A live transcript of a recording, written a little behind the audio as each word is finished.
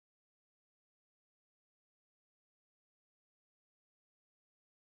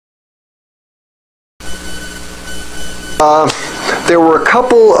There were a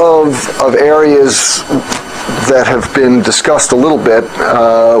couple of areas that have been discussed a little bit,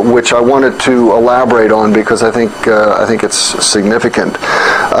 which I wanted to elaborate on because I think it's significant.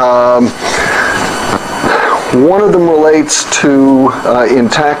 One of them relates to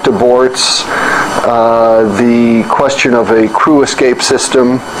intact aborts, the question of a crew escape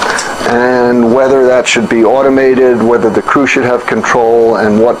system, and whether that should be automated, whether the crew should have control,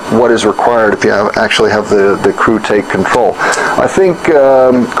 and what is required if you actually have the crew take control. I think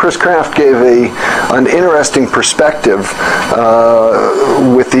Chris Kraft gave an interesting perspective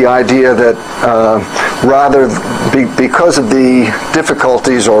with the idea that because of the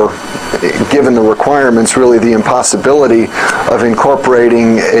difficulties, or given the requirements, really the impossibility of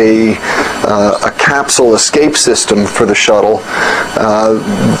incorporating a capsule escape system for the shuttle,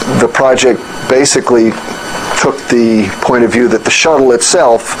 the project basically took the point of view that the shuttle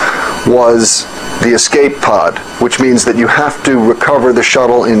itself was the escape pod, which means that you have to recover the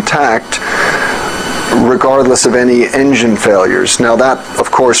shuttle intact regardless of any engine failures. Now that,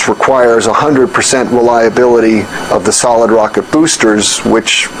 of course, requires 100% reliability of the solid rocket boosters,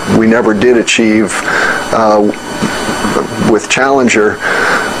 which we never did achieve with Challenger.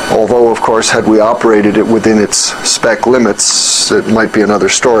 Although, of course, had we operated it within its spec limits, it might be another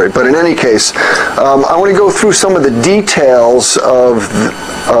story. But in any case, I want to go through some of the details of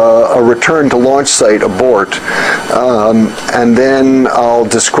a return to launch site abort, and then I'll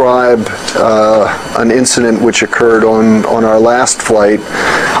describe an incident which occurred on our last flight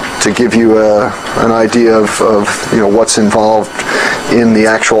to give you an idea of what's involved in the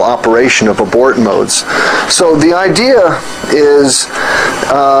actual operation of abort modes. So the idea is,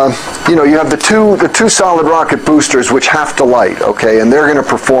 you have the two solid rocket boosters which have to light, okay, and they're going to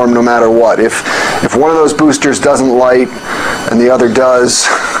perform no matter what. If one of those boosters doesn't light and the other does,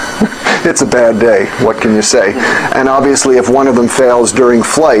 it's a bad day. What can you say? And obviously, if one of them fails during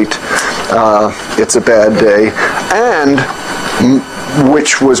flight, it's a bad day. And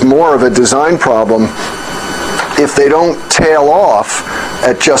which was more of a design problem, if they don't tail off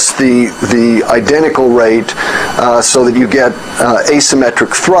at just the identical rate, so that you get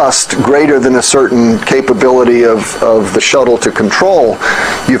asymmetric thrust greater than a certain capability of the shuttle to control,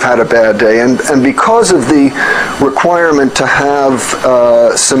 you've had a bad day. And because of the requirement to have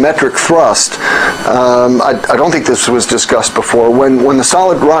symmetric thrust, I don't think this was discussed before. When the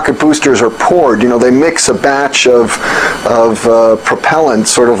solid rocket boosters are poured, they mix a batch of propellant,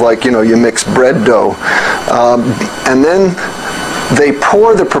 sort of like you mix bread dough, and then they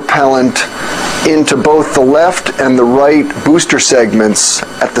pour the propellant into both the left and the right booster segments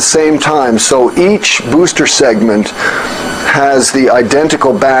at the same time. So each booster segment has the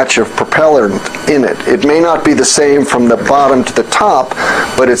identical batch of propellant in it. It may not be the same from the bottom to the top,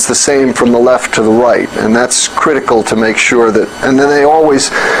 but it's the same from the left to the right, and that's critical to make sure that. And then they always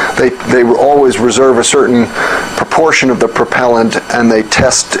reserve a certain proportion of the propellant, and they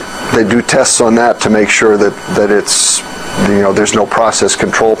do tests on that to make sure that it's, there's no process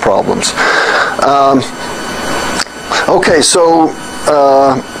control problems. Okay, so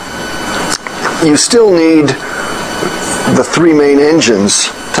you still need the three main engines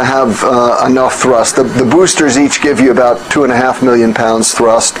to have enough thrust. The boosters each give you about 2.5 million pounds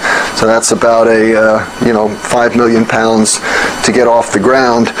thrust, so that's about 5 million pounds to get off the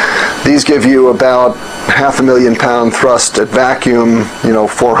ground. These give you about 500,000 pound thrust at vacuum,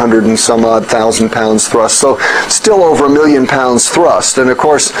 400 and some odd thousand pounds thrust, so still over 1 million pounds thrust. And of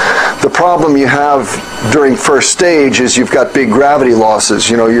course, the problem you have during first stage is you've got big gravity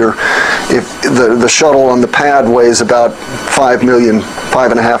losses. If the shuttle on the pad weighs about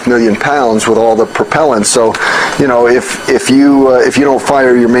 5.5 million pounds with all the propellant, so if you don't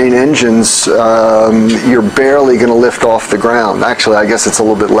fire your main engines, you're barely going to lift off the ground. Actually, I guess it's a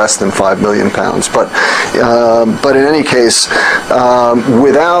little bit less than 5 million pounds, but in any case,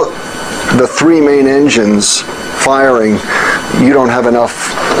 without the three main engines firing, you don't have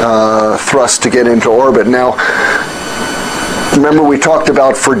enough thrust to get into orbit. Now, remember we talked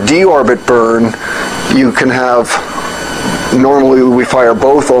about for deorbit burn, you can have, normally we fire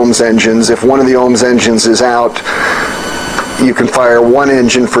both OMS engines. If one of the OMS engines is out, you can fire one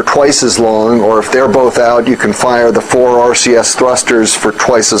engine for twice as long, or if they're both out, you can fire the 4 RCS thrusters for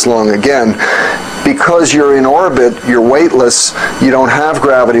twice as long again. Because you're in orbit, you're weightless, you don't have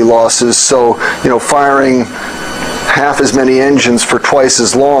gravity losses, so firing half as many engines for twice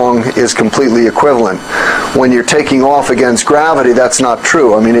as long is completely equivalent. When you're taking off against gravity, that's not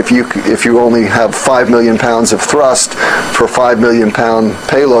true. I mean, if you only have 5 million pounds of thrust for a 5 million pound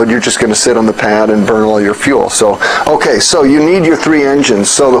payload, you're just going to sit on the pad and burn all your fuel. So, okay, so you need your three engines.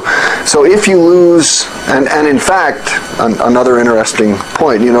 So if you lose And in fact, another interesting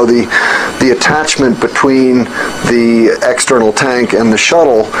point, you know, the attachment between the external tank and the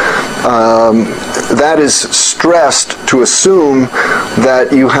shuttle, that is stressed to assume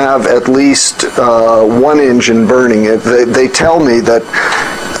that you have at least one engine burning. They tell me that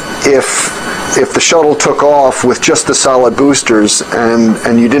if the shuttle took off with just the solid boosters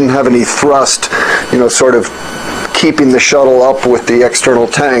and you didn't have any thrust, you know, sort of keeping the shuttle up with the external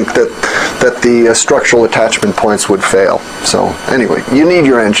tank, that the structural attachment points would fail. So anyway, you need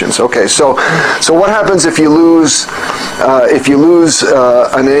your engines. Okay, so what happens if you lose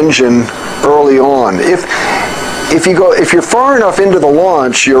an engine early on? If you're far enough into the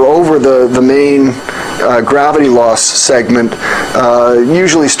launch, you're over the main gravity loss segment,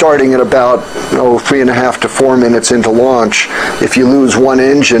 usually starting at about 3.5 to 4 minutes into launch. If you lose one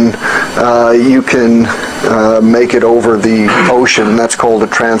engine, you can make it over the ocean, and that's called a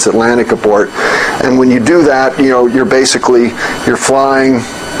transatlantic abort. And when you do that, you know, you're flying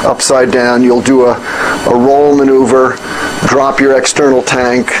upside down. You'll do a roll maneuver, drop your external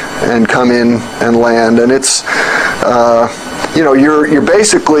tank, and come in and land. And it's you know, you're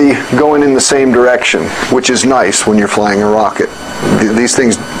basically going in the same direction, which is nice when you're flying a rocket. These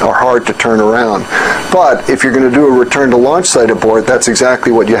things are hard to turn around. But if you're going to do a return to launch site abort, that's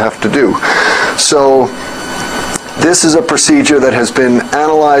exactly what you have to do. So this is a procedure that has been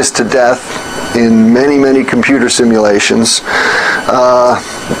analyzed to death in many, many computer simulations.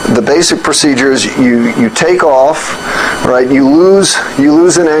 The basic procedure is you take off, right? You lose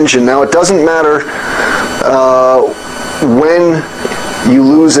an engine. Now it doesn't matter when you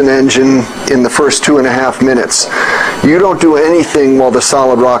lose an engine in the first 2.5 minutes. You don't do anything while the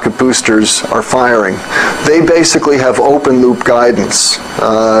solid rocket boosters are firing. They basically have open loop guidance.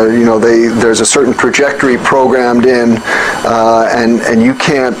 You know, there's a certain trajectory programmed in, and you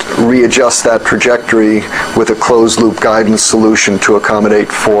can't readjust that trajectory with a closed loop guidance solution to accommodate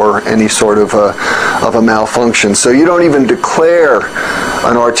for any sort of a malfunction. So you don't even declare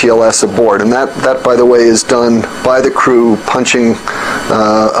an RTLS aboard, and that by the way is done by the crew punching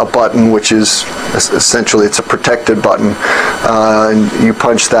a button, which is essentially, it's a protected button, and you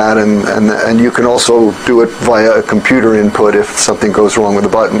punch that, and you can also do it via a computer input if something goes wrong with the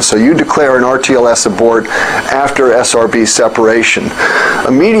button. So you declare an RTLS abort after SRB separation.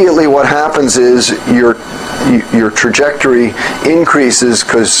 Immediately what happens is your trajectory increases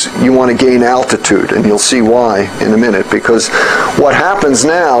because you want to gain altitude, and you'll see why in a minute. Because what happens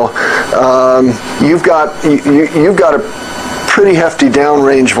now, you've got a pretty hefty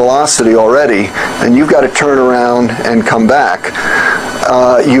downrange velocity already, and you've got to turn around and come back.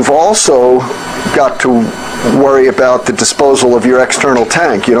 You've also got to worry about the disposal of your external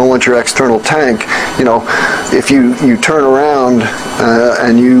tank. You don't want your external tank, you know, if you turn around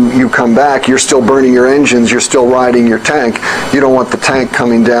and you come back, you're still burning your engines, you're still riding your tank. You don't want the tank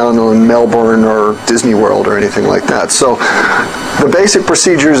coming down on Melbourne or Disney World or anything like that. So the basic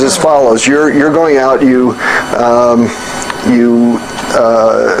procedure is as follows. You're going out, you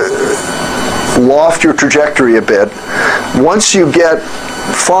loft your trajectory a bit. Once you get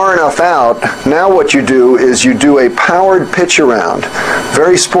far enough out, now what you do is you do a powered pitch around.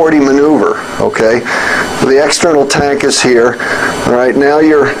 Very sporty maneuver, okay? The external tank is here. All right, now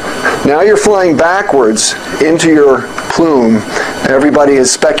you're flying backwards into your plume. Everybody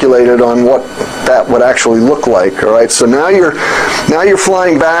has speculated on what that would actually look like, all right? So now you're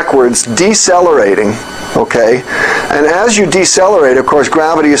flying backwards, decelerating. Okay, and as you decelerate, of course,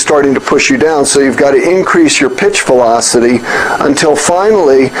 gravity is starting to push you down, so you've got to increase your pitch velocity until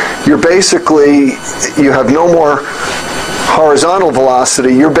finally you have no more horizontal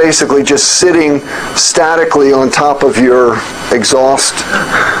velocity. You're basically just sitting statically on top of your exhaust.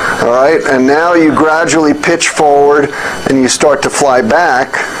 All right, and now you gradually pitch forward and you start to fly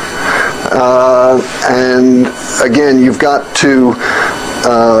back. And again, you've got to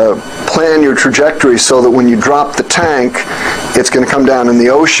plan your trajectory so that when you drop the tank, it's going to come down in the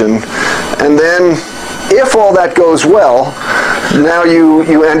ocean. And then, if all that goes well, now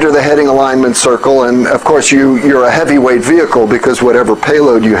you enter the heading alignment circle, and of course you're a heavyweight vehicle because whatever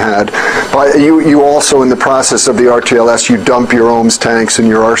payload you had, but you also, in the process of the RTLS, you dump your OMS tanks and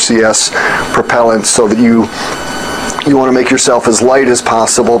your RCS propellant so that you want to make yourself as light as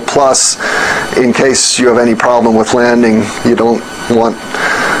possible. Plus, in case you have any problem with landing, you don't want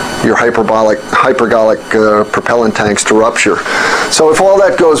your hypergolic propellant tanks to rupture. So if all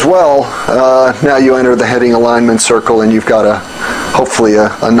that goes well, now you enter the heading alignment circle and you've got hopefully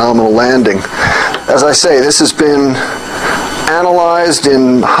a nominal landing. As I say, this has been analyzed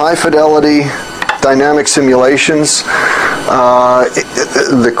in high fidelity dynamic simulations.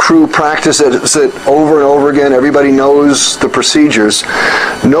 The crew practices it over and over again. Everybody knows the procedures.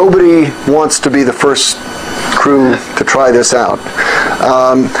 Nobody wants to be the first crew to try this out.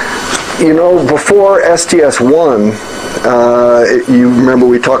 You know, before STS-1, you remember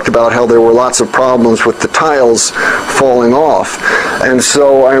we talked about how there were lots of problems with the tiles falling off. And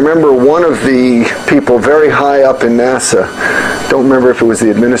so I remember one of the people very high up in NASA, don't remember if it was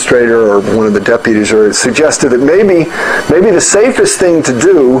the administrator or one of the deputies, or suggested that maybe the safest thing to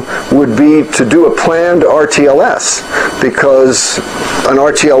do would be to do a planned RTLS, because an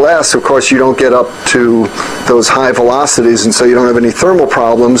RTLS, of course, you don't get up to those high velocities, and so you don't have any thermal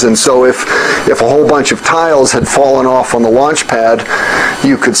problems. And so if a whole bunch of tiles had fallen off on the launch pad,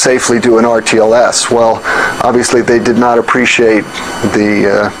 you could safely do an RTLS. Well, obviously they did not appreciate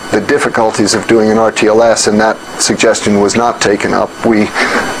the difficulties of doing an RTLS, and that suggestion was not taken up. We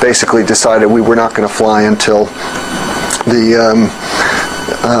basically decided we were not going to fly until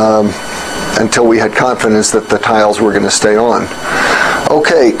until we had confidence that the tiles were going to stay on.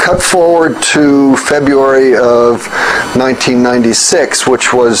 Okay, cut forward to February of 1996,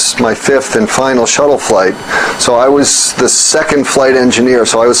 which was my 5th and final shuttle flight. So I was the second flight engineer,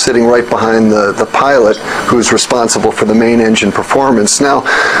 so I was sitting right behind the pilot who's responsible for the main engine performance. Now,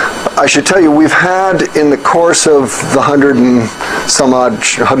 I should tell you, we've had, in the course of the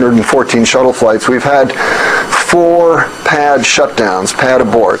 114 shuttle flights, we've had 4 pad shutdowns, pad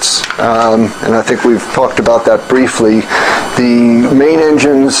aborts, and I think we've talked about that briefly. The main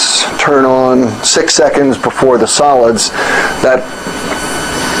engines turn on 6 seconds before the solids. That,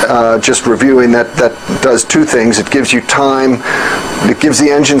 just reviewing, that does 2 things. It gives you time, it gives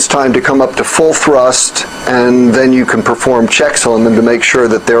the engines time to come up to full thrust, and then you can perform checks on them to make sure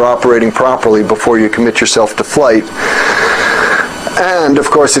that they're operating properly before you commit yourself to flight. And of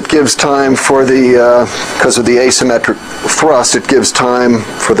course it gives time for the, because of the asymmetric thrust, it gives time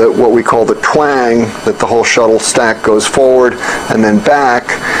for the what we call the twang, that the whole shuttle stack goes forward and then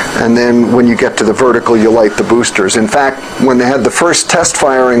back, and then when you get to the vertical you light the boosters. In fact, when they had the first test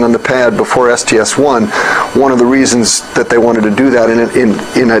firing on the pad before STS-1, one of the reasons that they wanted to do that,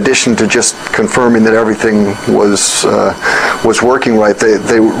 in addition to just confirming that everything was working right,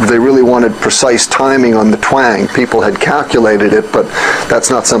 they really wanted precise timing on the twang. People had calculated it, but that's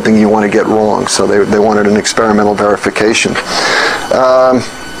not something you want to get wrong, so they wanted an experimental verification.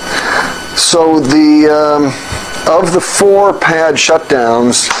 So of the 4 pad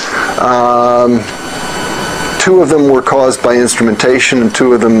shutdowns, 2 of them were caused by instrumentation, and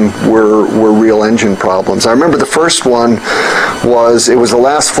 2 of them were real engine problems. I remember the first one was the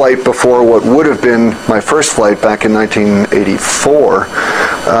last flight before what would have been my first flight back in 1984,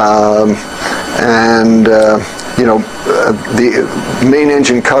 you know, the main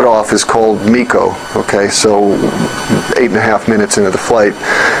engine cutoff is called MECO, okay, so 8.5 minutes into the flight.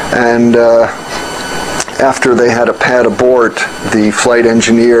 And after they had a pad abort, the flight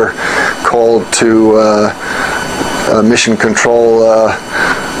engineer called to mission control,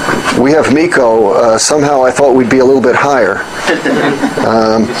 we have MECO, somehow I thought we'd be a little bit higher.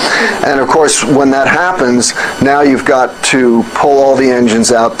 And of course, when that happens, now you've got to pull all the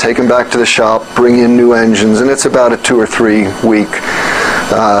engines out, take them back to the shop, bring in new engines, and it's about a 2 or 3 week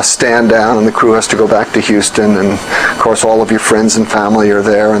stand down, and the crew has to go back to Houston, and of course all of your friends and family are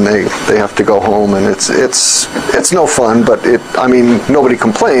there, and they have to go home, and it's no fun, but I mean, nobody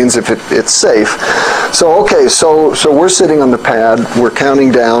complains if it's safe. So okay, so we're sitting on the pad, we're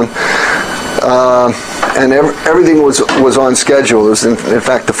counting down, and everything was on schedule. It was in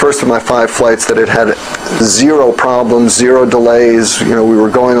fact the first of my 5 flights that it had 0 problems, 0 delays. You know, we were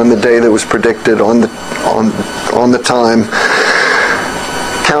going on the day that was predicted, on the time.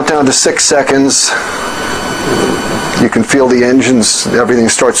 Countdown to 6 seconds. You can feel the engines, everything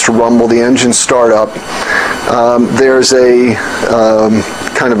starts to rumble, the engines start up. There's a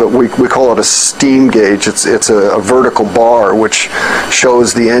kind of we call it a steam gauge. It's a vertical bar which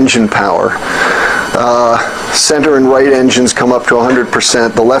shows the engine power. Center and right engines come up to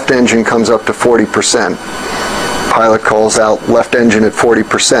 100%. The left engine comes up to 40%. Pilot calls out left engine at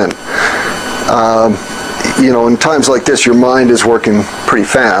 40%. You know, in times like this, your mind is working pretty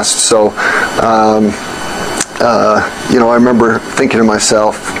fast. So, you know, I remember thinking to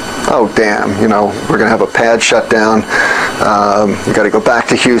myself, oh damn, you know, we're going to have a pad shutdown. You got to go back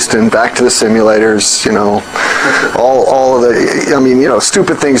to Houston, back to the simulators, you know, all of the, I mean, you know,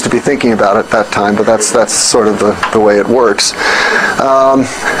 stupid things to be thinking about at that time, but that's sort of the way it works.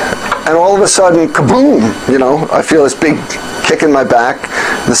 And all of a sudden, kaboom, you know, I feel this big kick in my back.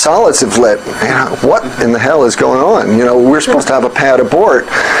 The solids have lit. You know, what in the hell is going on? You know, we're supposed to have a pad abort.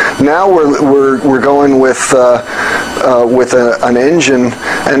 Now we're going with with an engine,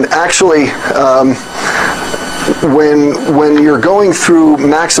 and actually when you're going through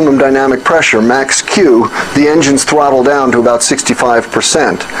maximum dynamic pressure, max Q, the engine's throttled down to about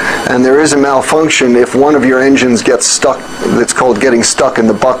 65%. And there is a malfunction if one of your engines gets stuck. It's called getting stuck in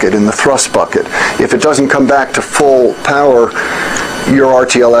the bucket, in the thrust bucket. If it doesn't come back to full power, your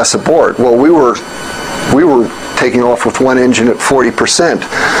RTLS abort. Well, we were taking off with one engine at 40%.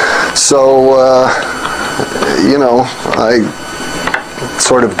 So, it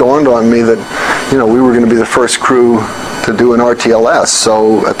sort of dawned on me that, we were going to be the first crew to do an RTLS.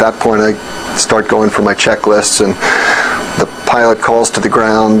 So at that point, I start going for my checklists, and the pilot calls to the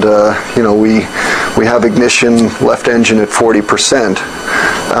ground. We have ignition, left engine at 40%.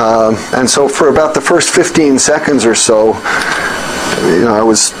 And so for about the first 15 seconds or so, I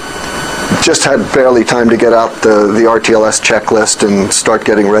just had barely time to get out the RTLS checklist and start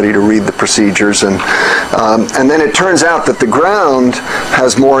getting ready to read the procedures. And then it turns out that the ground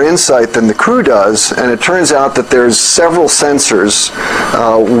has more insight than the crew does, and it turns out that there's several sensors,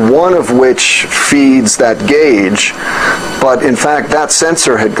 one of which feeds that gauge, but in fact that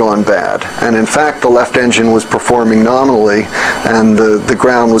sensor had gone bad. And in fact the left engine was performing nominally, and the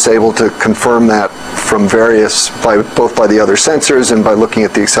ground was able to confirm that from both by the other sensors and by looking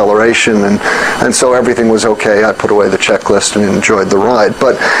at the acceleration, and so everything was okay. I put away the checklist and enjoyed the ride.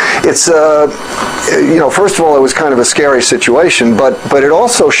 But it's first of all, it was kind of a scary situation, but it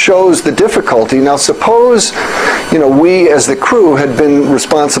also shows the difficulty. Now suppose we as the crew had been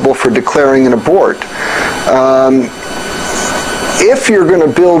responsible for declaring an abort. If you're going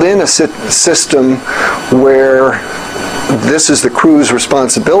to build in a system where this is the crew's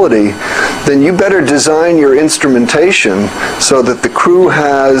responsibility, then you better design your instrumentation so that the crew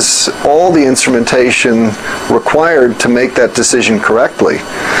has all the instrumentation required to make that decision correctly.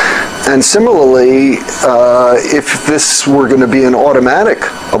 And similarly, if this were going to be an automatic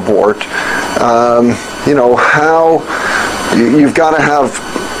abort, you've got to have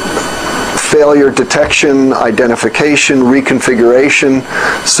failure detection, identification, reconfiguration,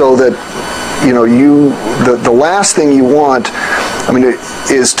 so that the last thing you want,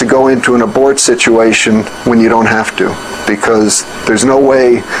 is to go into an abort situation when you don't have to, because there's no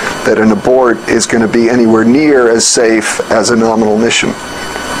way that an abort is going to be anywhere near as safe as a nominal mission.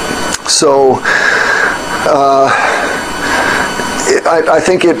 So I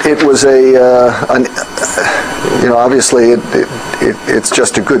think it was obviously it's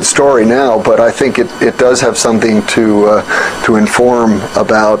just a good story now, but I think it does have something to inform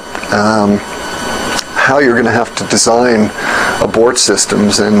about how you're going to have to design abort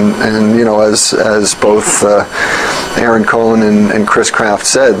systems, and as both Aaron Cohen and Chris Kraft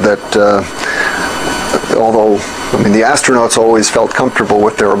said, that although the astronauts always felt comfortable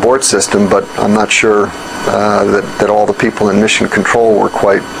with their abort system, but I'm not sure that all the people in mission control were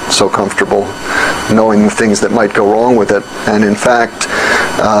quite so comfortable knowing the things that might go wrong with it. And in fact,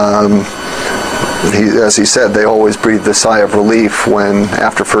 as he said, they always breathed a sigh of relief when,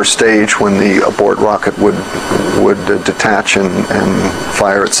 after first stage, when the abort rocket would detach and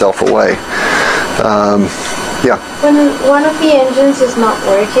fire itself away. Yeah. When one of the engines is not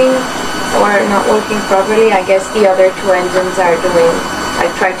working or not working properly, I guess the other two engines are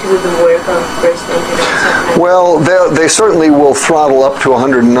try to do the work of first engine and second engine. Well, they certainly will throttle up to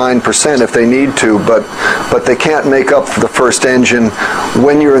 109% if they need to, but they can't make up for the first engine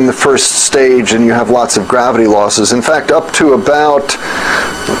when you're in the first stage and you have lots of gravity losses. In fact, up to about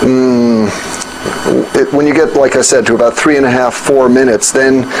when you get, like I said, to about 3.5–4 minutes,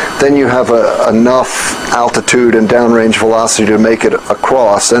 then you have enough altitude and downrange velocity to make it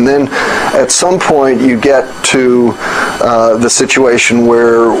across. And then at some point you get to the situation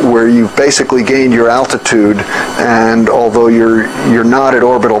where you've basically gained your altitude, and although you're not at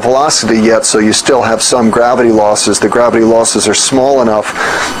orbital velocity yet, so you still have some gravity losses. The gravity losses are small enough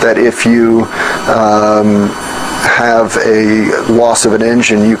that if you have a loss of an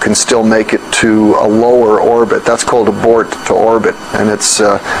engine, you can still make it to a lower orbit. That's called abort to orbit, and it's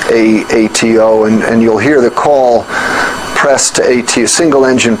ATO, and you'll hear the call press to ATO, single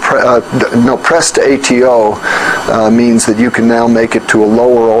engine, press to ATO means that you can now make it to a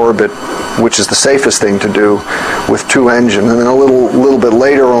lower orbit, which is the safest thing to do with two engines. And then a little bit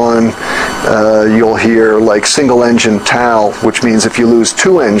later on, you'll hear like single engine TAL, which means if you lose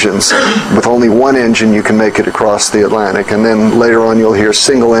two engines, with only one engine you can make it across the Atlantic. And then later on you'll hear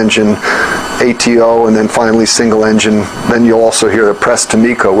single engine ATO, and then finally single engine. Then you'll also hear a press to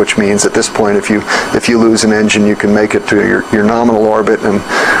MECO, which means at this point if you lose an engine, you can make it to your nominal orbit. And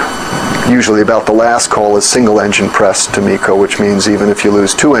usually about the last call is single engine press to MECO, which means even if you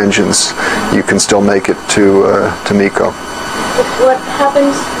lose 2 engines, you can still make it to MECO. What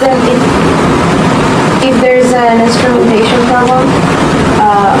happens then if there's an instrumentation problem,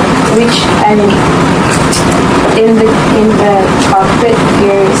 which, I mean, in the cockpit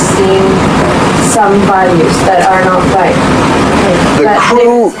you're seeing some values that are not right. The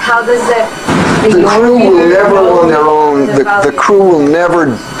crew, how does that? The crew will never on their own. The crew will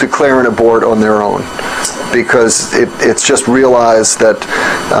never declare an abort on their own, because it's just realized that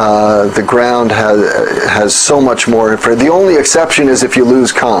the ground has so much more. The only exception is if you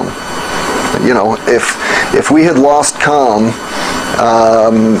lose comm. You know, if we had lost comm,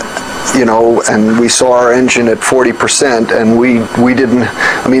 you know, and we saw our engine at 40%, and we didn't.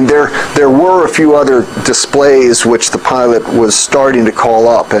 I mean, there were a few other displays which the pilot was starting to call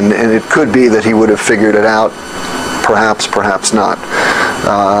up, and it could be that he would have figured it out. Perhaps not.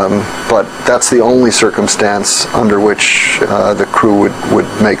 But that's the only circumstance under which the crew would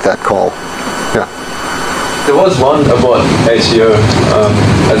make that call. Yeah. There was one abort ATO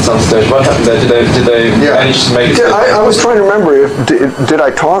at some stage. What happened there? Did they manage to make it? I was trying to remember. Did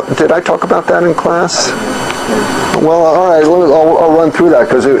I talk about that in class? Well, all right. I'll run through that,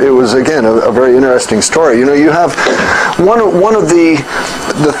 because it was, again, a very interesting story. You know, you have one of the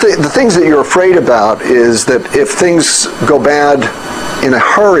things that you're afraid about is that if things go bad in a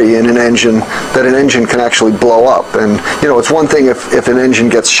hurry in an engine, that an engine can actually blow up. And, you know, it's one thing if an engine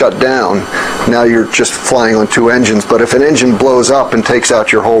gets shut down, now you're just flying on 2 engines, but if an engine blows up and takes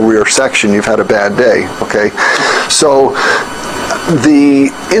out your whole rear section, you've had a bad day, okay? So the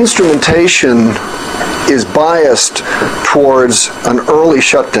instrumentation is biased towards an early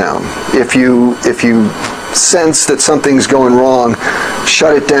shutdown. If you sense that something's going wrong,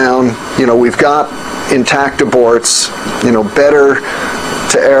 shut it down. You know, we've got intact aborts. You know, better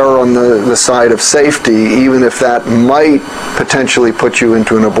to err on the side of safety, even if that might potentially put you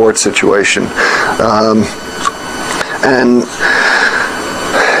into an abort situation. And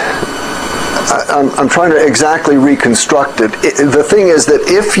I'm trying to exactly reconstruct it. The thing is that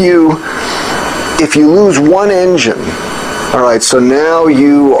if you lose 1 engine, all right, so now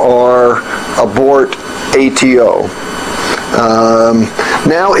you are abort ATO.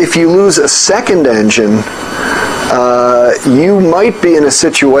 Now, if you lose a 2nd engine, you might be in a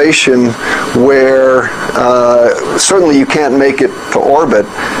situation where certainly you can't make it to orbit,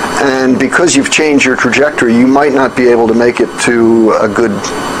 and because you've changed your trajectory, you might not be able to make it to a good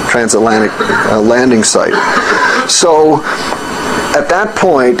transatlantic landing site. So at that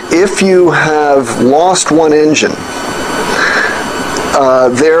point, if you have lost 1 engine,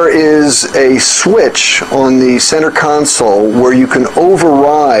 there is a switch on the center console where you can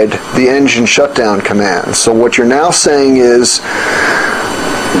override the engine shutdown command. So what you're now saying is,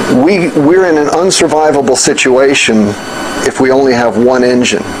 we're in an unsurvivable situation if we only have 1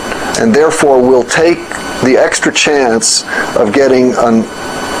 engine, and therefore we'll take the extra chance of getting an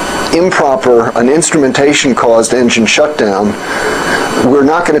instrumentation-caused engine shutdown. We're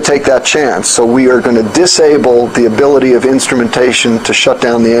not going to take that chance, so we are going to disable the ability of instrumentation to shut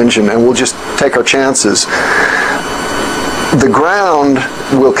down the engine, and we'll just take our chances. The ground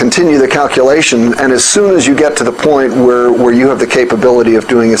will continue the calculation, and as soon as you get to the point where you have the capability of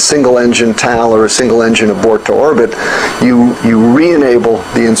doing a single engine TAL or a single engine abort to orbit, you re-enable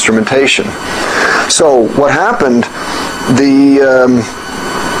the instrumentation. So what happened, the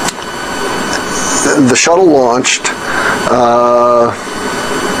shuttle launched.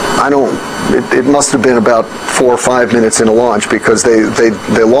 It must have been about 4 or 5 minutes into launch, because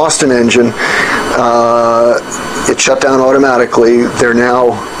they lost an engine. It shut down automatically. They're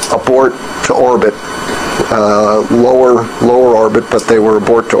now abort to orbit, lower orbit, but they were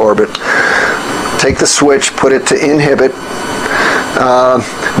abort to orbit. Take the switch, put it to inhibit.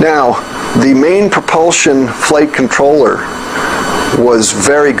 Now, the main propulsion flight controller was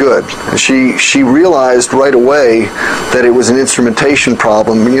very good. She realized right away that it was an instrumentation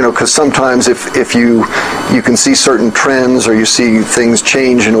problem, you know, because sometimes if you can see certain trends, or you see things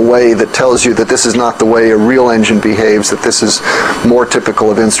change in a way that tells you that this is not the way a real engine behaves, that this is more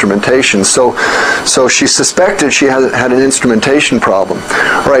typical of instrumentation. So she suspected she had an instrumentation problem.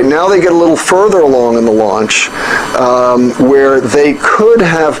 Right now they get a little further along in the launch, where they could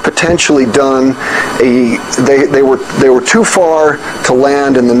have potentially done they were too far to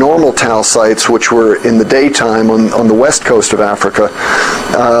land in the normal TAL sites, which were in the daytime on the west coast of Africa,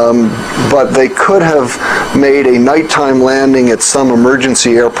 but they could have made a nighttime landing at some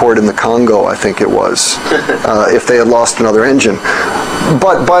emergency airport in the Congo, I think it was, if they had lost another engine.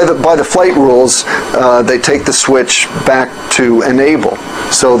 But by the flight rules, they take the switch back to enable,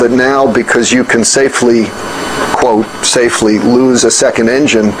 so that now, because you can safely, quote, safely lose a second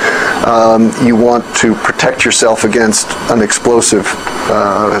engine, you want to protect yourself against an explosive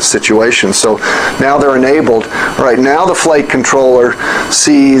situation. So now they're enabled. Right now the flight controller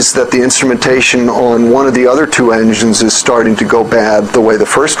sees that the instrumentation on one of the other two engines is starting to go bad the way the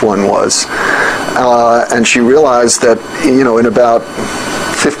first one was. And she realized that, you know, in about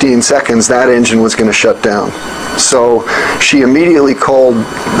 15 seconds that engine was going to shut down. So she immediately called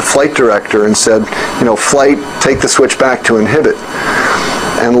the flight director and said, you know, flight, take the switch back to inhibit.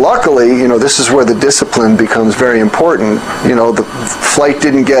 And luckily, you know, this is where the discipline becomes very important. You know, the flight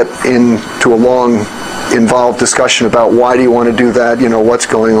didn't get into a long, involved discussion about why do you want to do that, you know, what's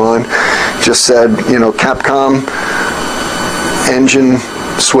going on. Just said, you know, Capcom, engine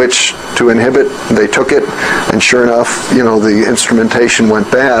switch to inhibit. They took it, and sure enough, you know, the instrumentation went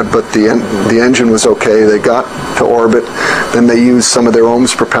bad, but the engine was okay. They got to orbit. Then they used some of their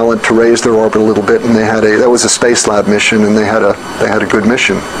OMS propellant to raise their orbit a little bit, and they had that was a Space Lab mission, and they had a good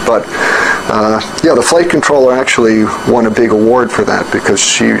mission. But yeah, the flight controller actually won a big award for that because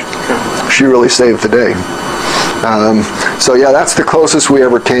she really saved the day. So yeah, that's the closest we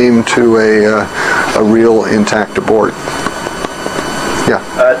ever came to a real intact abort. Yeah.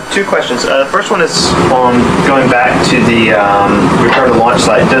 Two questions. The first one is on going back to the return to launch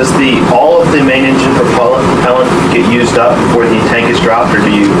site. Does all of the main engine propellant get used up before the tank is dropped, or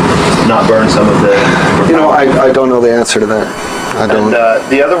do you not burn some of the propellant? You know, I don't know the answer to that. I don't.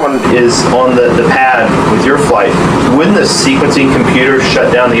 And the other one is on the pad with your flight. Wouldn't the sequencing computer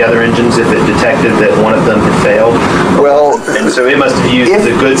shut down the other engines if it detected that one of them had failed? Well, and so it must have used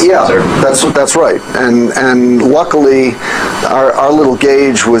the good sensor. Yeah, that's right. And luckily, our little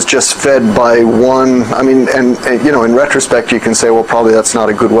gauge was just fed by one. I mean, and you know, in retrospect, you can say, well, probably that's not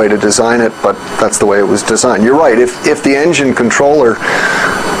a good way to design it, but that's the way it was designed. You're right. If the engine controller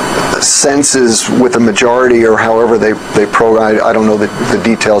senses with a majority, or however they program, I don't know the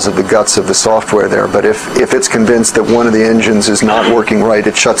details of the guts of the software there, but if it's convinced that one of the engines is not working right,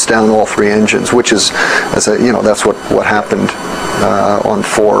 it shuts down all three engines, which is, you know, that's what happened on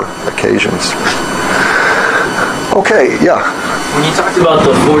 4 occasions. Okay, yeah. When you talked about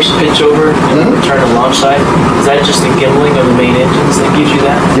the force pitch over and the return to launch site, is that just the gimbling of the main engines that gives you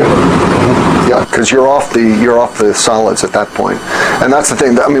that? Yeah. Yeah, because you're off the solids at that point, and that's the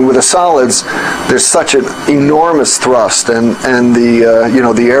thing. I mean, with the solids, there's such an enormous thrust, and the you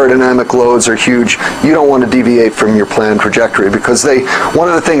know, the aerodynamic loads are huge. You don't want to deviate from your planned trajectory, because one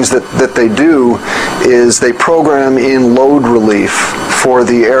of the things that they do is they program in load relief for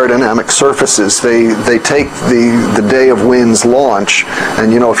the aerodynamic surfaces. They take the day of wind's launch,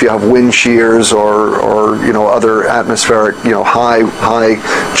 and you know, if you have wind shears or you know, other atmospheric, you know, high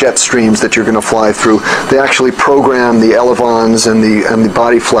jet streams that you're going to fly through, they actually program the elevons and the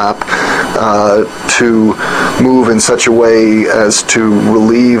body flap to move in such a way as to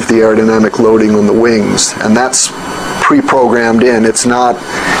relieve the aerodynamic loading on the wings, and that's pre-programmed in. It's not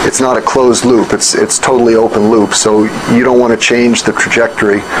a closed loop. It's totally open loop. So you don't want to change the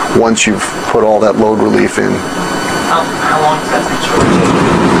trajectory once you've put all that load relief in. How long does that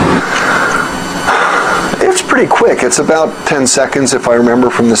take? It's pretty quick. It's about 10 seconds, if I remember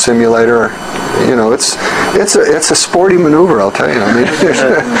from the simulator. You know, it's a sporty maneuver, I'll tell you. I mean, there's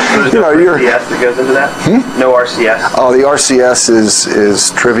no RCS that goes into that? No RCS? Oh, the RCS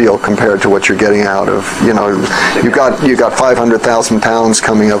is trivial compared to what you're getting out of, you know, you got 500,000 pounds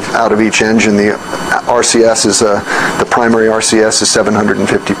coming out of each engine. The RCS is the primary RCS is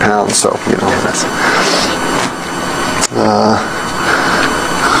 750 pounds. So, you know, that's.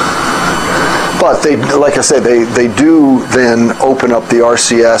 But they, like I said, they do then open up the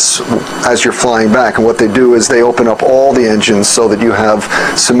RCS as you're flying back, and what they do is they open up all the engines so that you have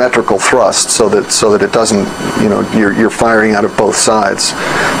symmetrical thrust, so that it doesn't, you know, you're firing out of both sides,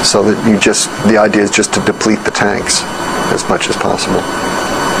 so that the idea is just to deplete the tanks as much as possible.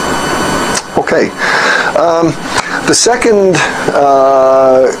 Okay. The second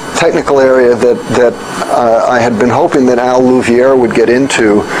technical area that I had been hoping that Al Louviere would get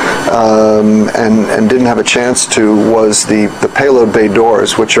into and didn't have a chance to was the payload bay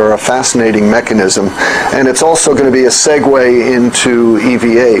doors, which are a fascinating mechanism. And it's also going to be a segue into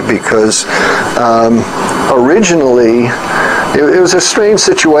EVA, because originally it was a strange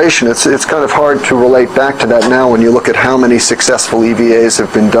situation. It's kind of hard to relate back to that now when you look at how many successful EVAs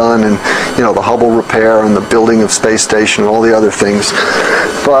have been done, and you know, the Hubble repair and the building of space station and all the other things.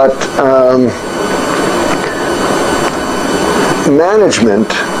 But management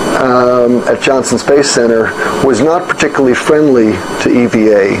at Johnson Space Center was not particularly friendly to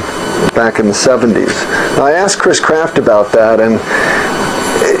EVA back in the 70s. Now, I asked Chris Kraft about that, and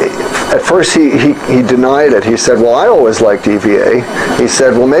at first he denied it. He said, well, I always liked EVA. He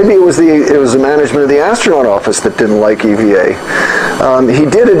said, well, maybe it was the management of the astronaut office that didn't like EVA. He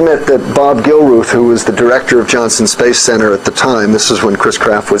did admit that Bob Gilruth, who was the director of Johnson Space Center at the time, this is when Chris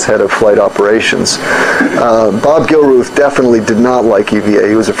Kraft was head of flight operations, Bob Gilruth definitely did not like EVA.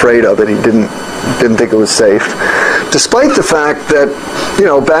 He was afraid of it. He didn't think it was safe. Despite the fact that, you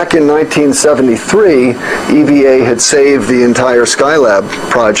know, back in 1973, EVA had saved the entire Skylab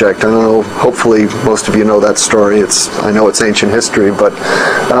project. I don't know, hopefully most of you know that story. I know it's ancient history, but,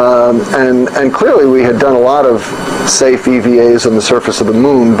 and clearly we had done a lot of safe EVAs on the surface of the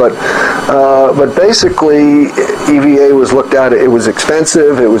moon, but basically EVA was looked at, it was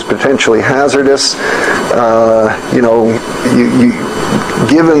expensive, it was potentially hazardous, you know,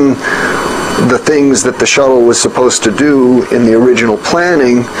 given the things that the shuttle was supposed to do in the original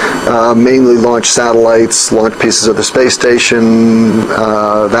planning, mainly launch satellites, launch pieces of the space station,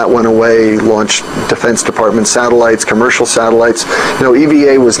 that went away, launch Defense Department satellites, commercial satellites. You know,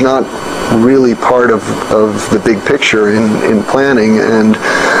 EVA was not really part of the big picture in planning, and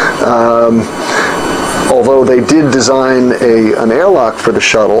although they did design an airlock for the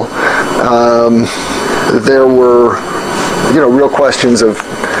shuttle, there were, you know, real questions of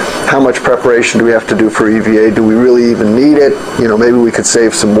how much preparation do we have to do for EVA? Do we really even need it? You know, maybe we could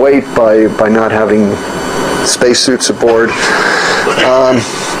save some weight by not having spacesuits aboard.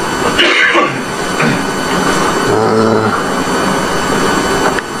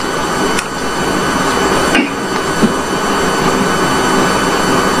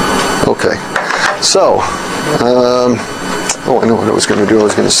 Okay, so, oh, I know what I was going to do. I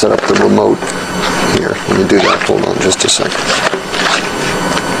was going to set up the remote here. Let me do that. Hold on just a second.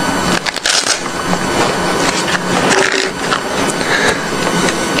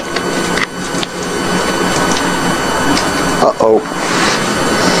 Uh-oh.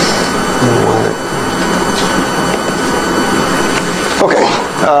 Okay.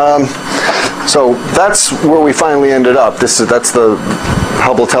 So that's where we finally ended up. That's the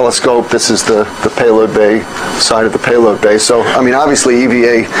Hubble telescope. This is the payload bay, side of the payload bay. So, I mean, obviously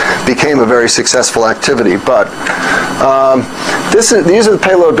EVA became a very successful activity, but these are the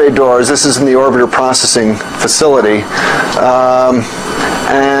payload bay doors. This is in the orbiter processing facility.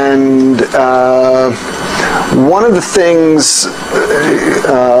 One of the things,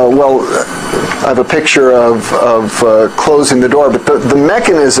 well, I have a picture of closing the door, but the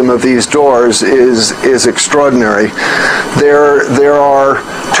mechanism of these doors is extraordinary. There are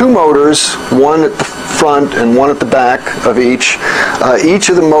two motors, one at the front and one at the back of each. Each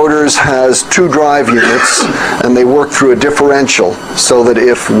of the motors has two drive units, and they work through a differential, so that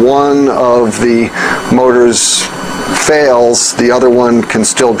if one of the motors fails, the other one can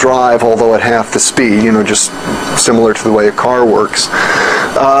still drive, although at half the speed, you know, just similar to the way a car works.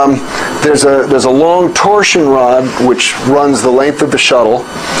 There's a long torsion rod which runs the length of the shuttle,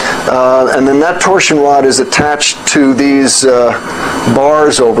 and then that torsion rod is attached to these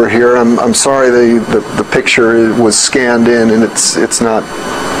bars over here. I'm sorry the picture was scanned in and it's not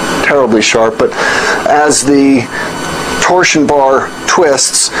terribly sharp, but as the torsion bar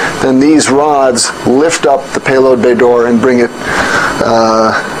twists, then these rods lift up the payload bay door and bring it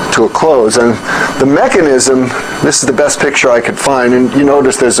to a close. And the mechanism, this is the best picture I could find, and you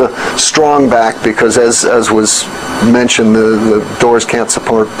notice there's a strong back because as was mentioned, the doors can't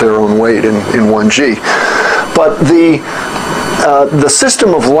support their own weight in 1G. But the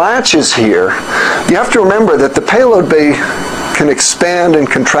system of latches here, you have to remember that the payload bay can expand and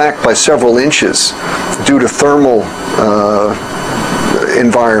contract by several inches due to thermal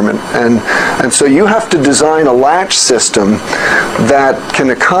environment, and so you have to design a latch system that can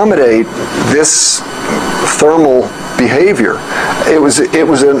accommodate this thermal behavior. It was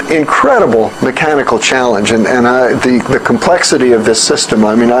an incredible mechanical challenge, and the complexity of this system.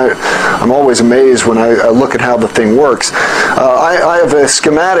 I mean, I'm always amazed when I look at how the thing works. I have a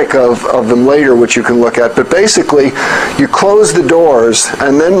schematic of them later, which you can look at. But basically, you close the doors,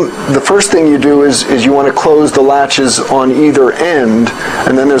 and then the first thing you do is you want to close the latches on either end,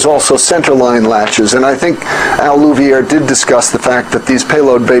 and then there's also centerline latches. And I think Al Louviere did discuss the fact that these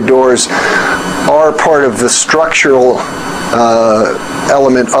payload bay doors are part of the structural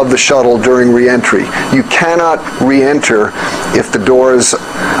element of the shuttle during re-entry. You cannot re-enter if the doors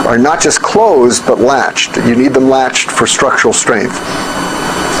are not just closed but latched. You need them latched for structural strength.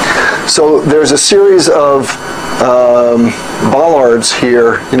 So there's a series of bollards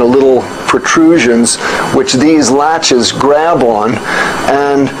here, little protrusions which these latches grab on,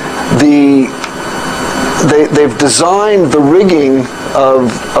 and they've designed the rigging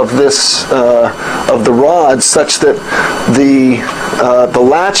of this of the rods such that the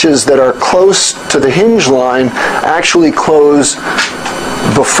latches that are close to the hinge line actually close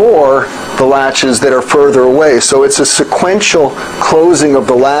before the latches that are further away. So it's a sequential closing of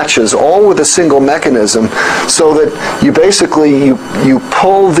the latches, all with a single mechanism, so that you basically you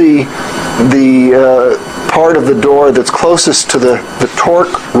pull the part of the door that's closest to the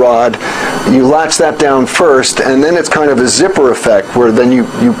torque rod, you latch that down first, and then it's kind of a zipper effect where then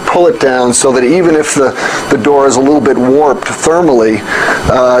you pull it down so that even if the door is a little bit warped thermally,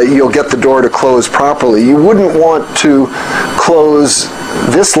 you'll get the door to close properly. You wouldn't want to close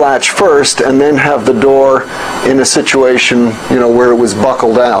this latch first and then have the door in a situation, where it was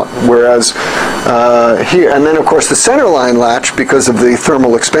buckled out. Whereas here, and then of course the center line latch, because of the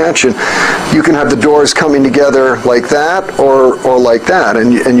thermal expansion, you can have the doors coming together like that or like that,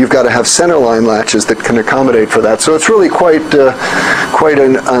 and you've got to have center line latches that can accommodate for that. So it's really quite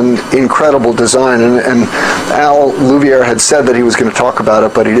an incredible design, and Al Louviere had said that he was going to talk about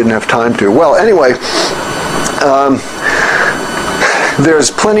it, but he didn't have time to. Well, anyway,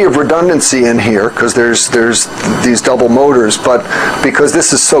 there's plenty of redundancy in here because there's these double motors, but because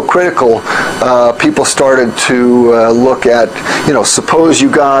this is so critical, people started to look at, suppose you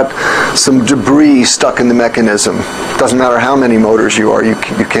got some debris stuck in the mechanism. Doesn't matter how many motors you are, you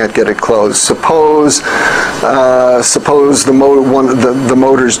can't get it closed. Suppose the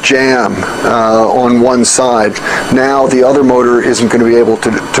motors jam on one side. Now the other motor isn't going to be able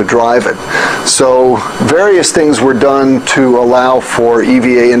to drive it. So various things were done to allow for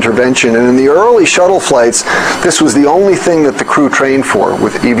EVA intervention, and in the early shuttle flights, this was the only thing that the crew trained for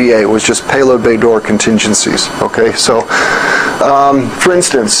with EVA. It was just payload bay door contingencies. Okay, so for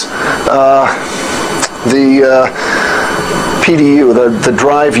instance, the PDU, the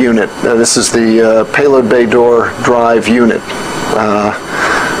drive unit. This is the payload bay door drive unit,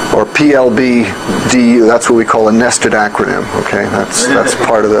 or PLBDU. That's what we call a nested acronym. Okay, that's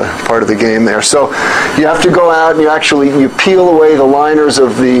part of the game there. So you have to go out and you peel away the liners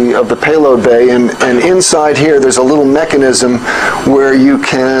of the payload bay, and inside here there's a little mechanism where you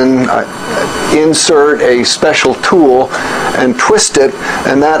can insert a special tool and twist it,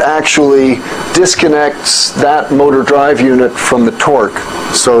 and that actually disconnects that motor drive unit from the torque,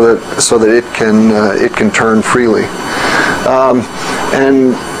 so that it can turn freely.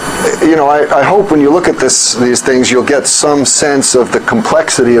 And I hope when you look at these things, you'll get some sense of the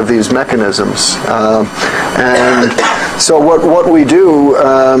complexity of these mechanisms. And so what we do,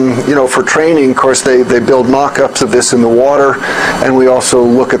 for training, of course, they build mock-ups of this in the water, and we also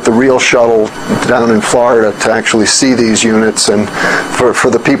look at the real shuttle down in Florida to actually see these units. And for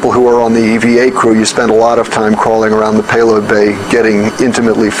the people who are on the EVA crew, you spend a lot of time crawling around the payload bay, getting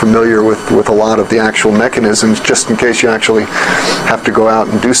intimately familiar with a lot of the actual mechanisms, just in case you actually have to go out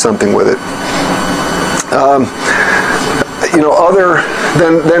and do something with it.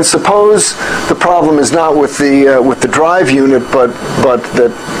 Then suppose the problem is not with the drive unit, but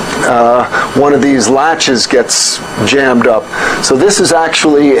that one of these latches gets jammed up. So this is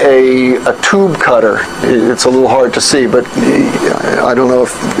actually a tube cutter. It's a little hard to see, but I don't know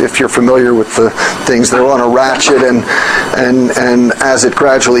if you're familiar with the things. They're on a ratchet, and as it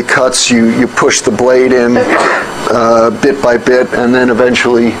gradually cuts, you push the blade in bit by bit, and then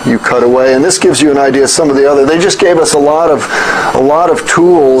eventually you cut away. And this gives you an idea of some of the other. They just gave us a lot of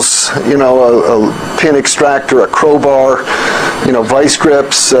tools, a pin extractor, a crowbar, vice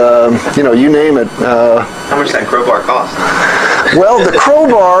grips, you name it. How much did that crowbar cost? Well, the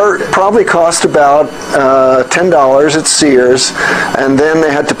crowbar probably cost about $10 at Sears, and then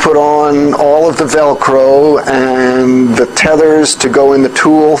they had to put on all of the Velcro and the tethers to go in the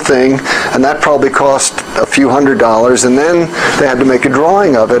tool thing, and that probably cost a few $100s, and then they had to make a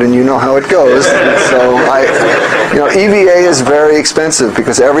drawing of it, and you know how it goes. So EVA is very expensive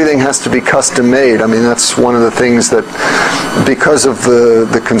because everything has to be custom made. I mean, that's one of the things that, because of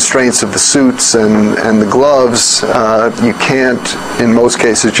the constraints of the suits and the gloves, you can't, in most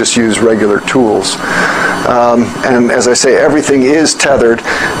cases, just use regular tools. And as I say, everything is tethered,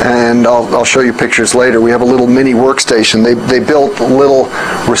 and I'll show you pictures later. We have a little mini workstation. They built little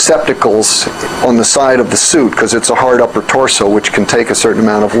receptacles on the side of the suit because it's a hard upper torso, which can take a certain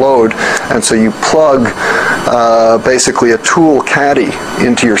amount of load, and so you plug basically a tool caddy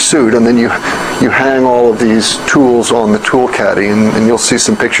into your suit, and then you hang all of these tools on the tool caddy, and you'll see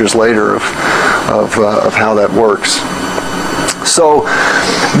some pictures later of how that works. So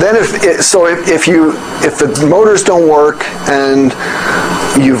then if the motors don't work and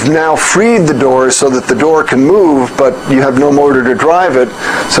you've now freed the doors so that the door can move, but you have no motor to drive it.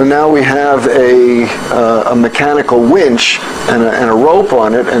 So now we have a mechanical winch and a rope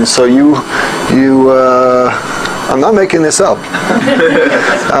on it, and so I'm not making this up.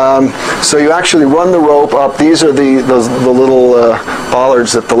 So you actually run the rope up. These are the little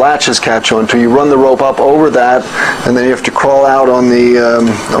bollards that the latches catch onto. You run the rope up over that, and then you have to crawl out on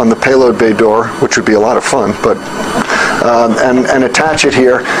the payload bay door, which would be a lot of fun, but and attach it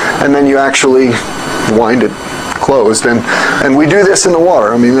here, and then you actually wind it closed. And we do this in the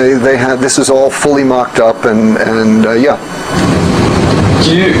water. I mean, they have, this is all fully mocked up, and yeah.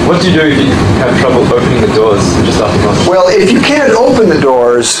 What do you do if you have trouble opening the doors just after launch? Well, if you can't open the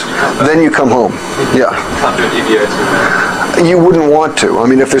doors, then you come home. Yeah. Can't do an EVA too. You wouldn't want to. I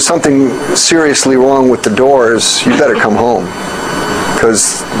mean, if there's something seriously wrong with the doors, you better come home.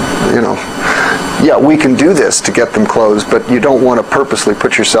 Because, you know, yeah, we can do this to get them closed, but you don't want to purposely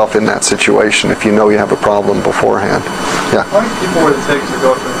put yourself in that situation if you know you have a problem beforehand. Yeah. How many people would it take to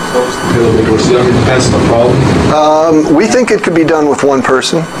go from close to the doors? It depends on the problem. We think it could be done with one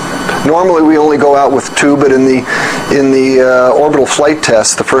person. Normally we only go out with two, but in the orbital flight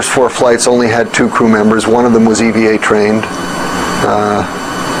test, the first 4 flights only had 2 crew members. One of them was EVA trained.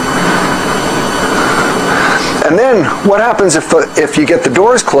 And then what happens if you get the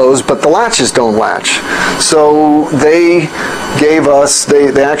doors closed but the latches don't latch? So they gave us,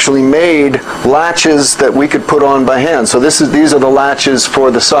 they actually made latches that we could put on by hand. So these are the latches for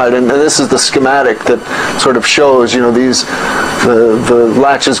the side, and this is the schematic that sort of shows, you know, the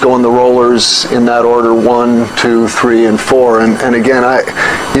latches go on the rollers in that order, 1, 2, 3, and 4. And again,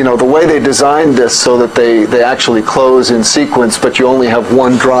 you know, the way they designed this so that they actually close in sequence, but you only have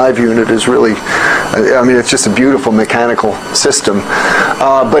one drive unit is really, I mean, it's just a beautiful mechanical system.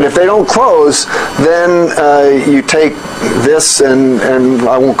 But if they don't close, then you take this, and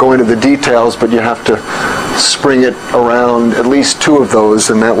I won't go into the details, but you have to spring it around at least 2 of those,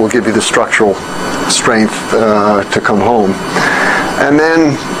 and that will give you the structural strength to come home. And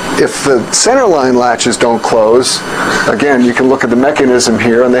then if the centerline latches don't close, again, you can look at the mechanism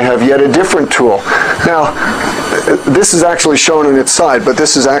here, and they have yet a different tool. Now, this is actually shown on its side, but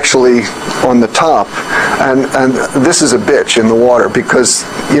this is actually on the top. And this is a bitch in the water because,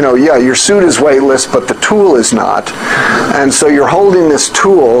 you know, yeah, your suit is weightless, but the tool is not. And so you're holding this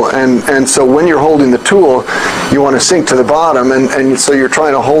tool, and so when you're holding the tool, you want to sink to the bottom, and so you're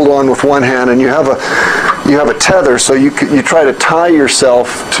trying to hold on with one hand, and you have a tether, so you try to tie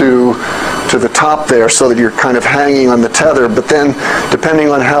yourself to the top there so that you're kind of hanging on the tether. But then, depending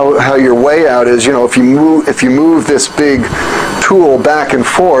on how your way out is, you know, if you move this big tool back and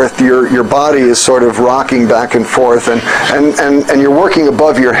forth, your body is sort of rocking back and forth, and you're working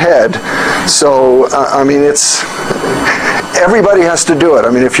above your head. So I mean, everybody has to do it. I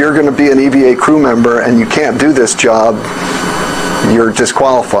mean, if you're going to be an EVA crew member and you can't do this job, you're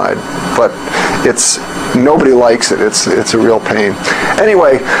disqualified. But nobody likes it. It's a real pain.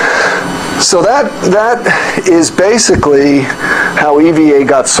 Anyway, so that is basically how EVA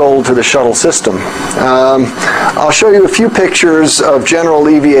got sold to the shuttle system. I'll show you a few pictures of general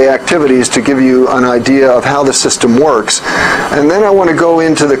EVA activities to give you an idea of how the system works. And then I want to go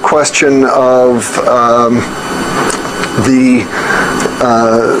into the question of the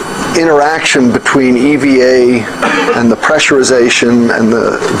interaction between EVA and the pressurization and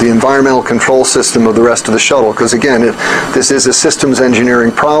the environmental control system of the rest of the shuttle. Because again, this is a systems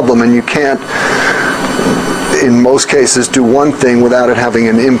engineering problem, and you can't, in most cases, do one thing without it having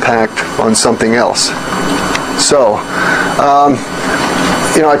an impact on something else. So,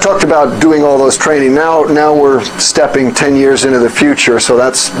 you know, I talked about doing all those training. Now we're stepping 10 years into the future, so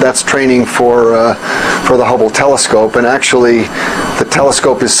that's training for the Hubble telescope. And actually, the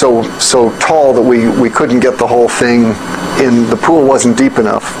telescope is so tall that we couldn't get the whole thing in. The pool wasn't deep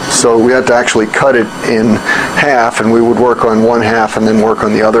enough, so we had to actually cut it in half, and we would work on one half and then work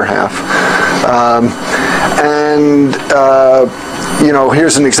on the other half. You know,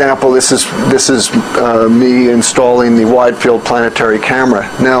 here's an example. This is me installing the wide field planetary camera.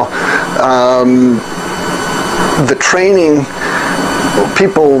 Now, the training,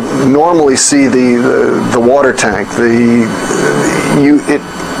 people normally see the water tank.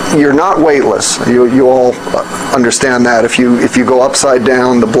 You're not weightless. You all understand that. If you go upside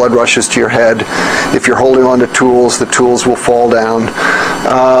down, the blood rushes to your head. If you're holding on to tools, the tools will fall down.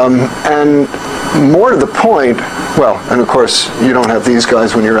 And more to the point, well, and of course, you don't have these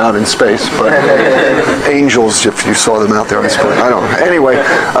guys when you're out in space, but angels, if you saw them out there in space, I don't know. Anyway,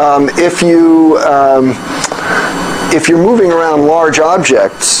 if you if you're moving around large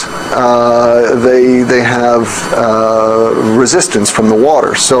objects, they have resistance from the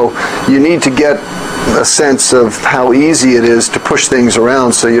water. So you need to get a sense of how easy it is to push things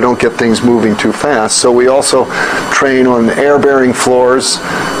around so you don't get things moving too fast. So we also train on air-bearing floors.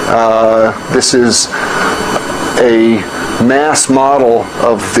 This is a mass model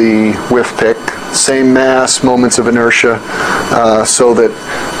of the whiff pick. Same mass, moments of inertia, so that,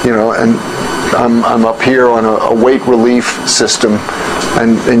 you know, and I'm up here on a weight relief system,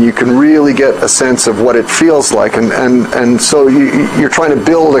 and you can really get a sense of what it feels like, and so you're trying to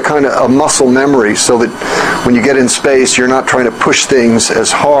build a kind of a muscle memory so that when you get in space, you're not trying to push things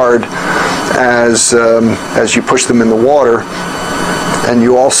as hard as you push them in the water. And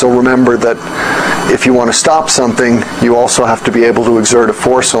you also remember that if you want to stop something, you also have to be able to exert a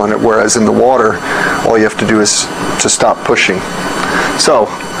force on it, whereas in the water, all you have to do is to stop pushing. So,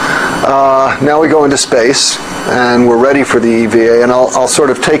 now we go into space, and we're ready for the EVA, and I'll sort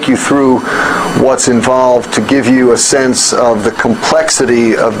of take you through what's involved to give you a sense of the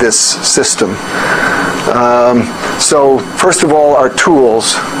complexity of this system. So, first of all, our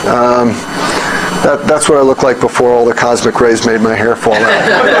tools. That's what I look like before all the cosmic rays made my hair fall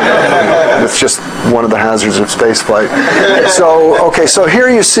out. It's just one of the hazards of spaceflight. So, okay, so here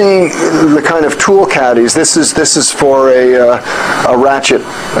you see the kind of tool caddies. This is for a ratchet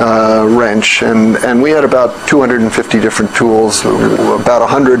wrench, and we had about 250 different tools, about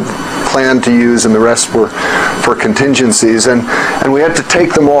 100 planned to use, and the rest were for contingencies. And we had to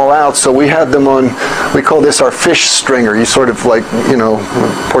take them all out, so we had them on, we call this our fish stringer. You sort of like, you know,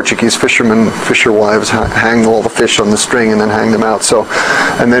 Portuguese fisher wives hang all the fish on the string and then hang them out. So,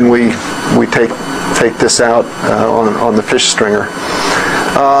 and then we take this out on the fish stringer.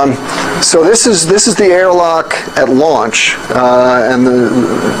 So this is the airlock at launch, and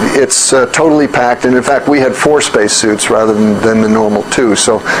it's totally packed. And in fact, we had 4 spacesuits rather than the normal 2.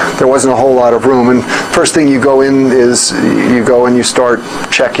 So there wasn't a whole lot of room. And first thing you go in is you go and you start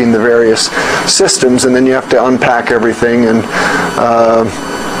checking the various systems, and then you have to unpack everything and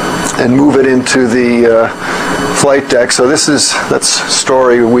move it into the flight deck. So that's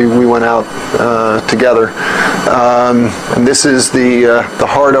Story. We went out together, and this is the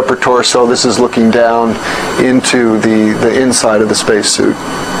hard upper torso. This is looking down into the inside of the spacesuit.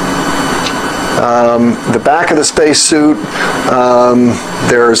 The back of the spacesuit,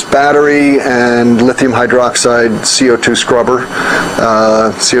 there's battery and lithium hydroxide CO2 scrubber.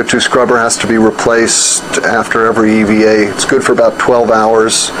 CO2 scrubber has to be replaced after every EVA. It's good for about 12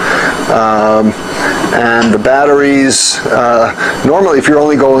 hours. And the batteries, normally if you're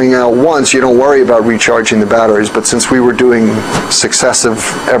only going out once, you don't worry about recharging the batteries, but since we were doing successive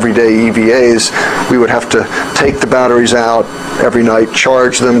everyday EVAs, we would have to take the batteries out every night,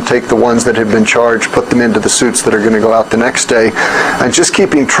 charge them, take the ones that had been charged, put them into the suits that are going to go out the next day, and just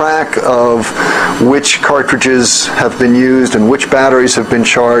keeping track of which cartridges have been used and which batteries have been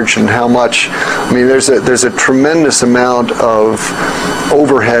charged and how much. I mean, there's a tremendous amount of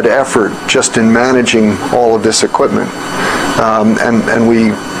overhead effort just in managing all of this equipment, and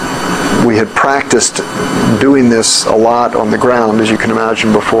we had practiced doing this a lot on the ground, as you can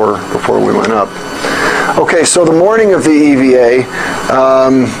imagine, before we went up. Okay, so the morning of the EVA,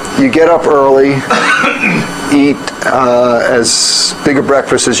 you get up early, eat as big a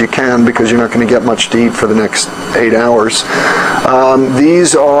breakfast as you can because you're not going to get much to eat for the next 8 hours.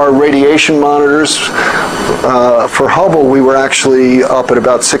 These are radiation monitors. For Hubble, we were actually up at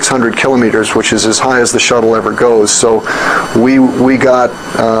about 600 kilometers, which is as high as the shuttle ever goes. So we got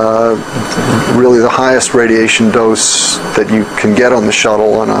really the highest radiation dose that you can get on the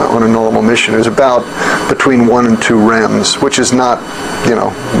shuttle on a normal mission. It was about between 1 and 2 rems, which is not, you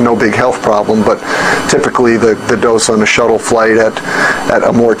know, no big health problem, but typically the dose on a shuttle flight at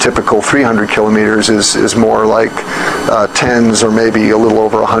a more typical 300 kilometers is more like 10s or maybe a little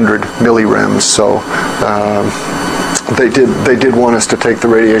over 100 millirems. So they did want us to take the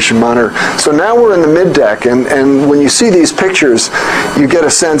radiation monitor. So now we're in the mid-deck, and when you see these pictures, you get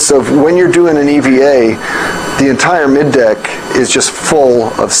a sense of when you're doing an EVA, the entire mid-deck is just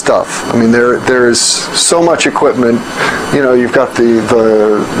full of stuff. I mean, there is so much equipment. You know, you've got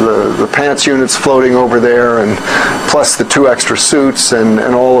the pants units floating over there, and plus the 2 extra suits and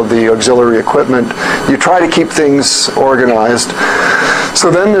all of the auxiliary equipment. You try to keep things organized. So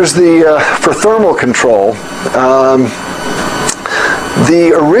then there's for thermal control.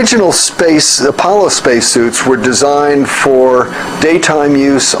 The original Apollo spacesuits were designed for daytime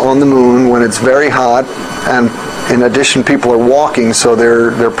use on the moon when it's very hot and in addition, people are walking, so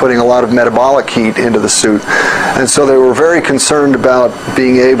they're putting a lot of metabolic heat into the suit. And so they were very concerned about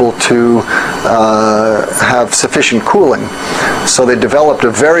being able to have sufficient cooling. So they developed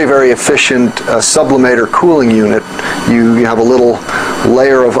a very, very efficient sublimator cooling unit. You have a little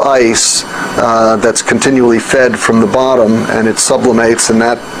layer of ice that's continually fed from the bottom, and it sublimates, and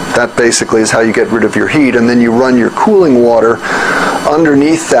that basically is how you get rid of your heat. And then you run your cooling water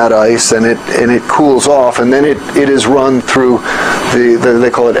underneath that ice, and it cools off, and then it is run through they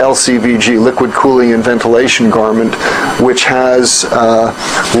call it LCVG, liquid cooling and ventilation garment, which has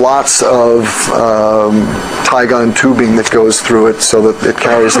lots of Tygon tubing that goes through it, so that it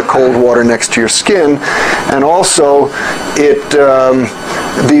carries the cold water next to your skin, and also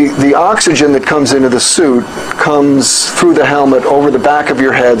the oxygen that comes into the suit comes through the helmet over the back of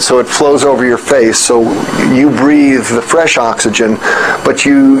your head, so it flows over your face, so you breathe the fresh oxygen, but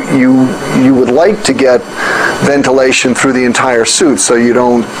you would like to get ventilation through the entire suit, so you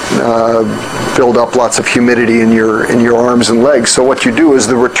don't build up lots of humidity in your arms and legs. So what you do is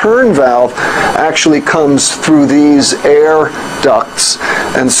the return valve actually comes through these air ducts,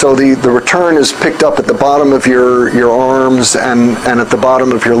 and so the return is picked up at the bottom of your arms and at the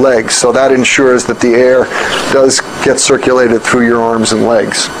bottom of your legs. So that ensures that the air does get circulated through your arms and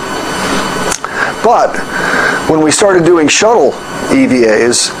legs. But when we started doing shuttle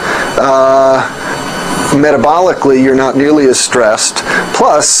EVAs, metabolically you're not nearly as stressed,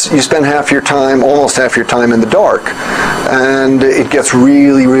 plus you spend almost half your time in the dark, and it gets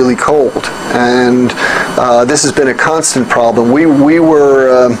really, really cold, and this has been a constant problem. We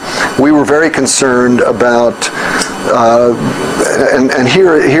were very concerned about and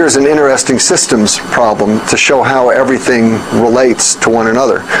here's an interesting systems problem to show how everything relates to one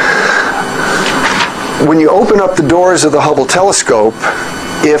another. When you open up the doors of the Hubble telescope,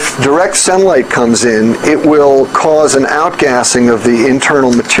 if direct sunlight comes in, it will cause an outgassing of the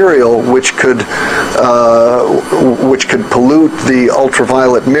internal material, which could pollute the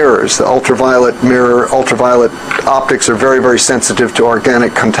ultraviolet mirrors. The ultraviolet optics are very, very sensitive to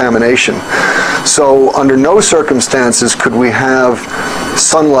organic contamination. So under no circumstances could we have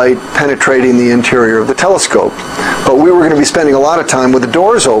sunlight penetrating the interior of the telescope. But we were going to be spending a lot of time with the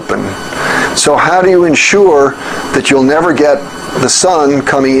doors open. So how do you ensure that you'll never get the sun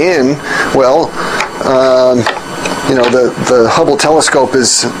coming in? Well, the Hubble telescope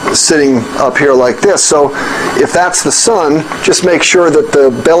is sitting up here like this. So if that's the sun, just make sure that the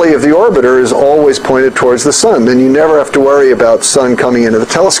belly of the orbiter is always pointed towards the sun. Then you never have to worry about sun coming into the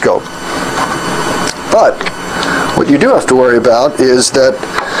telescope. But what you do have to worry about is that,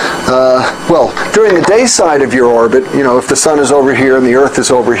 during the day side of your orbit, if the sun is over here and the Earth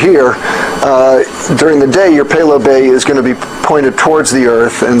is over here, during the day your payload bay is going to be pointed towards the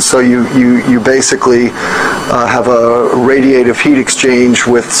Earth, and so you basically have a radiative heat exchange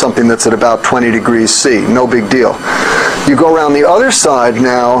with something that's at about 20 degrees C. No big deal. You go around the other side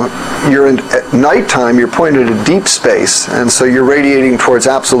now, at nighttime, you're pointed at deep space, and so you're radiating towards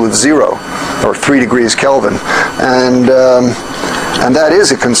absolute zero, or 3 degrees Kelvin. And that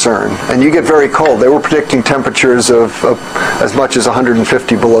is a concern, and you get very cold. They were predicting temperatures of as much as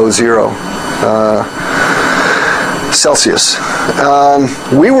 150 below zero Celsius.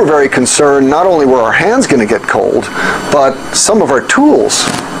 We were very concerned, not only were our hands going to get cold, but some of our tools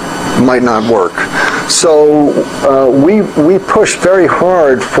might not work. So we pushed very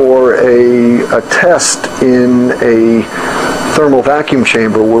hard for a test in a thermal vacuum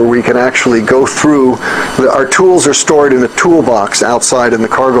chamber where we can actually go through. Our tools are stored in a toolbox outside in the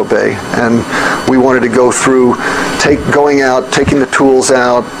cargo bay, and we wanted to go through, going out, taking the tools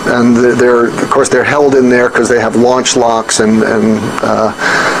out, and of course they're held in there because they have launch locks, and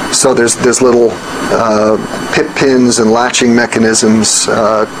so there's little pit pins and latching mechanisms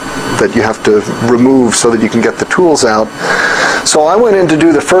that you have to remove so that you can get the tools out. So I went in to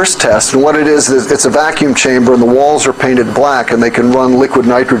do the first test, and what it is it's a vacuum chamber, and the walls are painted black, and they can run liquid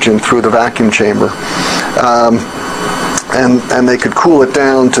nitrogen through the vacuum chamber. And they could cool it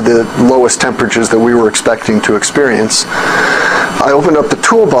down to the lowest temperatures that we were expecting to experience. I opened up the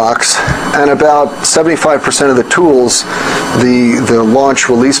toolbox, and about 75% of the tools, the launch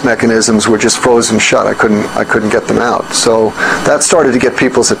release mechanisms were just frozen shut. I couldn't get them out. So that started to get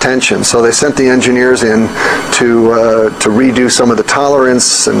people's attention. So they sent the engineers in to redo some of the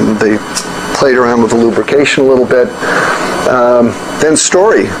tolerance, and they played around with the lubrication a little bit. Then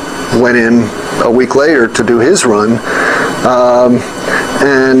Story went in a week later to do his run,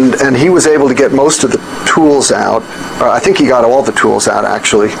 and he was able to get most of the tools out. I think he got all the tools out,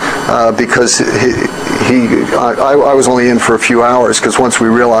 actually, because I was only in for a few hours, because once we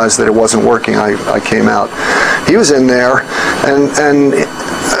realized that it wasn't working, I came out. He was in there, and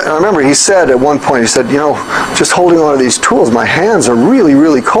I remember he said at one point, he said, you know, just holding on to these tools, my hands are really,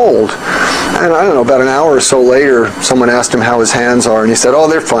 really cold. And I don't know, about an hour or so later, someone asked him how his hands are, and he said, oh,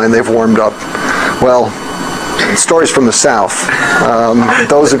 they're fine, they've warmed up. Well, stories from the South.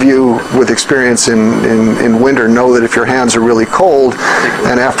 Those of you with experience in winter know that if your hands are really cold,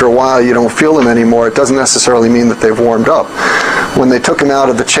 and after a while you don't feel them anymore, it doesn't necessarily mean that they've warmed up. When they took him out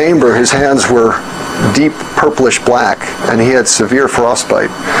of the chamber, his hands were deep purplish black, and he had severe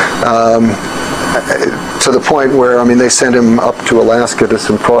frostbite. To the point where, I mean, they sent him up to Alaska to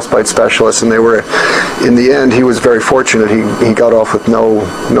some frostbite specialists, and they were, in the end, he was very fortunate. He got off with no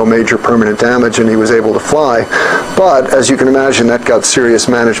major permanent damage, and he was able to fly. But, as you can imagine, that got serious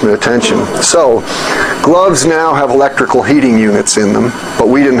management attention. So, gloves now have electrical heating units in them, but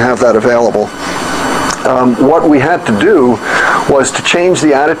we didn't have that available. What we had to do was to change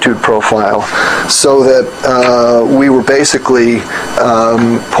the attitude profile so that we were basically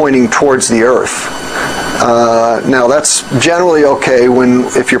pointing towards the Earth. Now that's generally okay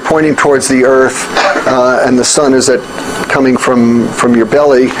if you're pointing towards the Earth and the sun is coming from your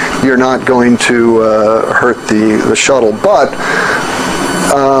belly, you're not going to hurt the shuttle. But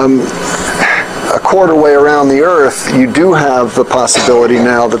a quarter way around the Earth, you do have the possibility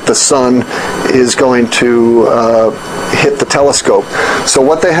now that the sun is going to hit the telescope. So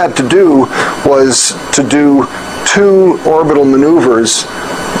what they had to do was to do 2 orbital maneuvers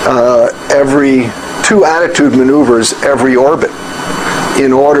two attitude maneuvers every orbit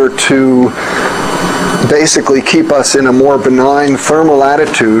in order to basically keep us in a more benign thermal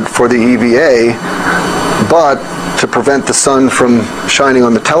attitude for the EVA, but to prevent the sun from shining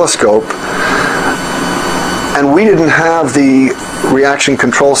on the telescope. And we didn't have the reaction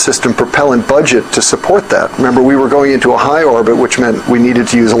control system propellant budget to support that. Remember, we were going into a high orbit, which meant we needed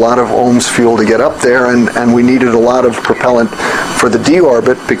to use a lot of ohms fuel to get up there, and we needed a lot of propellant for the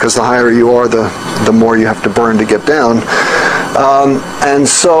D-orbit, because the higher you are, the more you have to burn to get down. And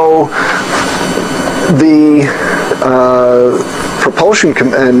so the propulsion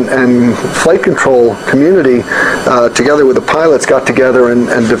and flight control community, together with the pilots, got together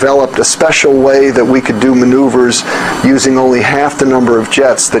and developed a special way that we could do maneuvers using only half the number of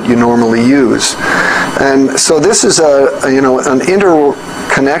jets that you normally use. And so this is an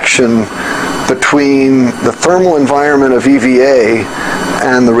interconnection between the thermal environment of EVA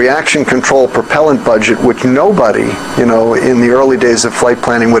and the reaction control propellant budget, which nobody, in the early days of flight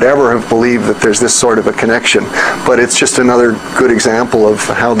planning would ever have believed that there's this sort of a connection. But it's just another good example of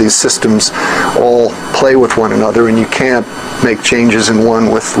how these systems all play with one another, and you can't make changes in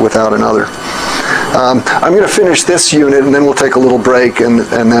one without another. I'm going to finish this unit, and then we'll take a little break, and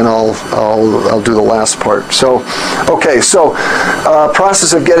then I'll do the last part. So, okay, so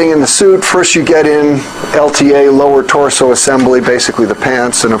process of getting in the suit. First you get in LTA, lower torso assembly, basically the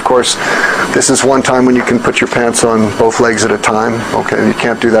pants, and of course this is one time when you can put your pants on both legs at a time. Okay, you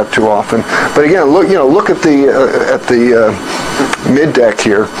can't do that too often. But again, look at the mid deck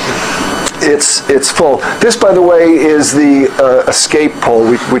here. It's full. This, by the way, is the escape pole.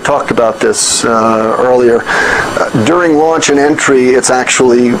 We talked about this earlier. During launch and entry, it's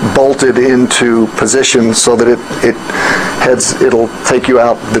actually bolted into position so that it'll take you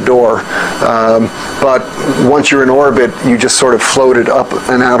out the door. But once you're in orbit, you just sort of float it up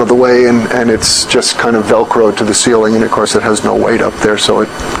and out of the way, and it's just kind of Velcroed to the ceiling. And of course, it has no weight up there, so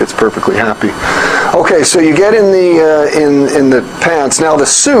it's perfectly happy. Okay, so you get in the pants. Now the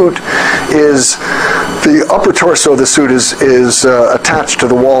suit is, the upper torso of the suit is attached to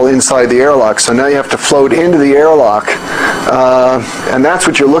the wall inside the airlock. So now you have to float into the airlock, and that's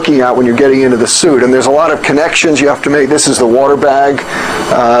what you're looking at when you're getting into the suit. And there's a lot of connections you have to make. This is the water bag.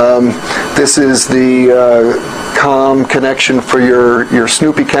 This is the COM connection for your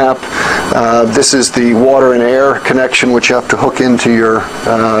Snoopy cap. This is the water and air connection, which you have to hook into your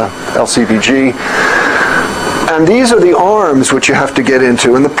LCVG. And these are the arms which you have to get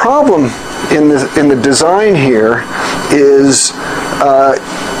into. And the problem in the design here is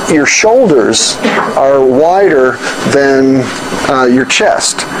your shoulders are wider than your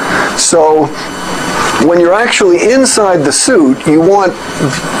chest. So when you're actually inside the suit, you want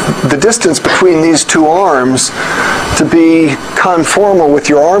the distance between these two arms to be conformal with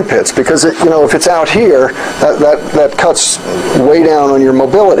your armpits, because if it's out here, that cuts way down on your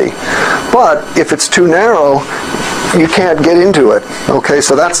mobility. But if it's too narrow, you can't get into it. Okay,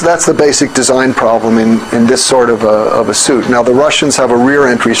 so that's the basic design problem in this sort of a suit. Now the Russians have a rear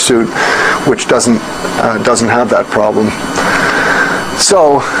entry suit which doesn't have that problem.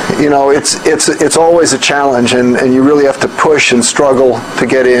 So, you know, it's always a challenge, and you really have to push and struggle to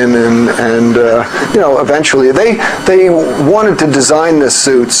get in, and you know, eventually they wanted to design this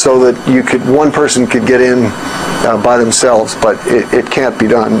suit so that one person could get in by themselves, but it can't be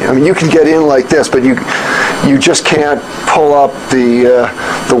done. I mean, you can get in like this, but you just can't pull up the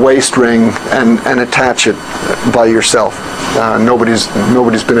waist ring and attach it by yourself. Nobody's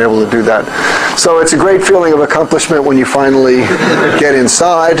been able to do that. So it's a great feeling of accomplishment when you finally get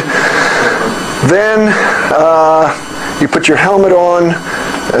inside. Then you put your helmet on.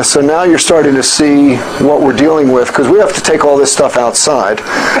 So now you're starting to see what we're dealing with, because we have to take all this stuff outside.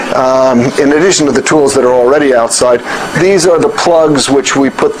 In addition to the tools that are already outside, these are the plugs which we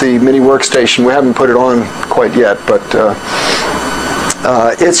put the mini workstation. We haven't put it on quite yet, but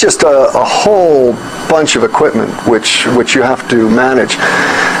it's just a whole bunch of equipment which you have to manage.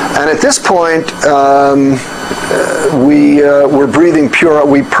 And at this point, we're breathing pure.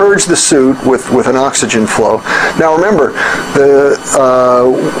 We purge the suit with an oxygen flow. Now remember,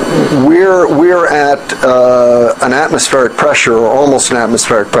 we're at an atmospheric pressure, or almost an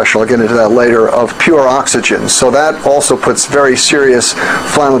atmospheric pressure, I'll get into that later, of pure oxygen. So that also puts very serious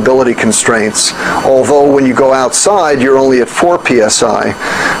flammability constraints. Although when you go outside, you're only at 4 psi.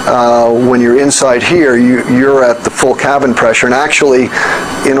 When you're inside here, you're at the full cabin pressure. And actually,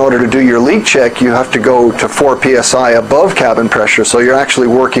 in order to do your leak check, you have to go to 4 psi above cabin pressure. So you're actually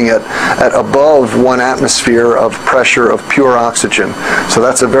working at above 1 atmosphere of pressure of pure oxygen. So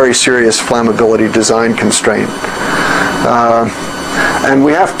that's a very serious flammability design constraint. And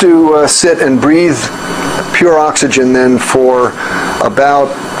we have to sit and breathe pure oxygen then for about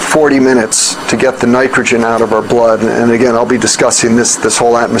 40 minutes to get the nitrogen out of our blood. And again, I'll be discussing this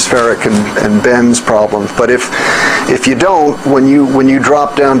whole atmospheric and bends problem. But if you don't, when you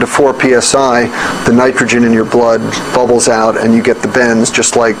drop down to 4 psi, the nitrogen in your blood bubbles out and you get the bends,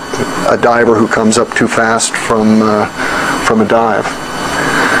 just like a diver who comes up too fast from a dive.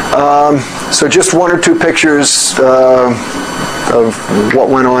 So just 1 or 2 pictures of what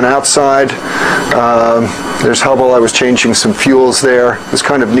went on outside. There's Hubble. I was changing some fuels there. It was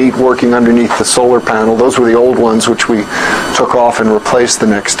kind of neat working underneath the solar panel. Those were the old ones which we took off and replaced the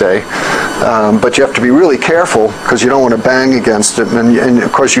next day. But you have to be really careful because you don't want to bang against it. And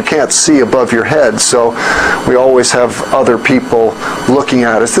of course you can't see above your head, so we always have other people looking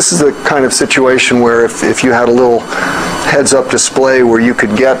at us. This is the kind of situation where if you had a little heads-up display where you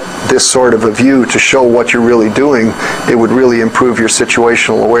could get this sort of a view to show what you're really doing, it would really improve your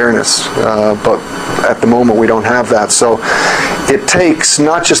situational awareness. But at the moment we don't have that. So it takes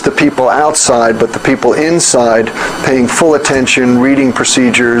not just the people outside, but the people inside paying full attention, reading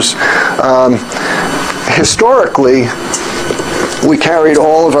procedures. Historically, we carried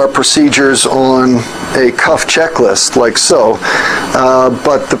all of our procedures on a cuff checklist, like so.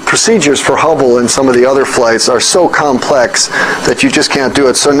 But the procedures for Hubble and some of the other flights are so complex that you just can't do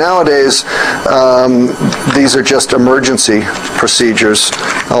it. So nowadays, these are just emergency procedures.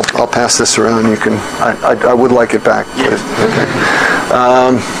 I'll pass this around. You can. I would like it back. But okay.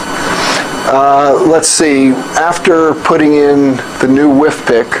 Let's see. After putting in the new whiff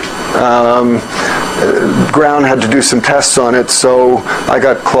pick, Ground had to do some tests on it, so I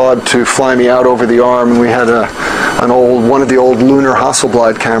got Claude to fly me out over the arm, and we had one of the old lunar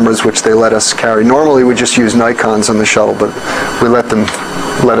Hasselblad cameras which they let us carry. Normally we just use Nikons on the shuttle, but we let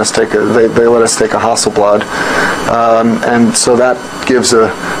us take a Hasselblad, and so that gives a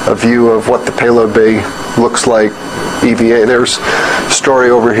view of what the payload bay looks like. EVA. There's a story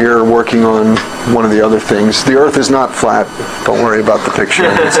over here working on one of the other things. The Earth is not flat. Don't worry about the picture.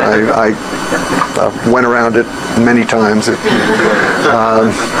 I went around it many times.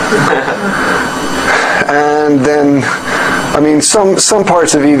 And then, I mean, some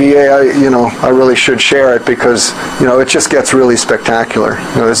parts of EVA, I really should share it because, it just gets really spectacular.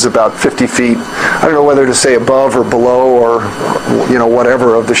 This is about 50 feet. I don't know whether to say above or below or,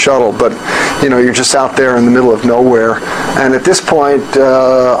 whatever of the shuttle, but, you're just out there in the middle of nowhere. And at this point,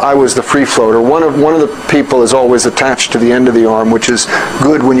 I was the free floater. One of the people is always attached to the end of the arm, which is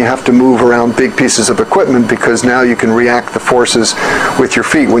good when you have to move around big pieces of equipment because now you can react the forces with your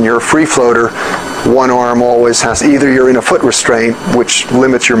feet. When you're a free floater, one arm always has, either you're in a foot restraint, which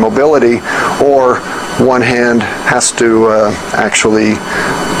limits your mobility, or one hand has to actually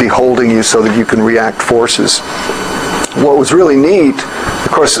be holding you so that you can react forces. What was really neat,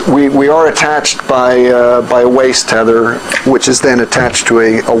 of course, we are attached by a waist tether, which is then attached to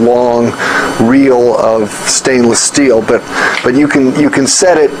a long reel of stainless steel. But you can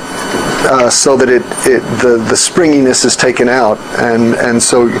set it so that the springiness is taken out, and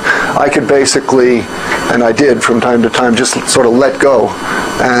so I could basically, and I did from time to time, just sort of let go,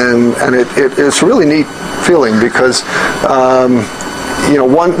 and it's a really neat feeling because.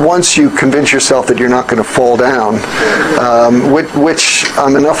 Once you convince yourself that you're not going to fall down, which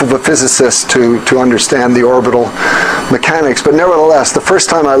I'm enough of a physicist to understand the orbital mechanics, but nevertheless, the first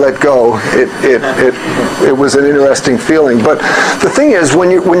time I let go, it was an interesting feeling. But the thing is, when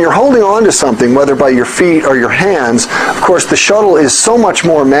you're holding on to something, whether by your feet or your hands, of course, the shuttle is so much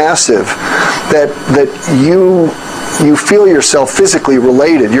more massive that you feel yourself physically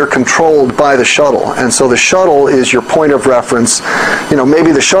related. You're controlled by the shuttle, and so the shuttle is your point of reference.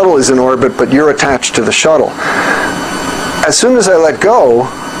 Maybe the shuttle is in orbit, but you're attached to the shuttle. As soon as I let go,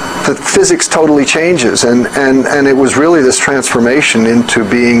 the physics totally changes, and it was really this transformation into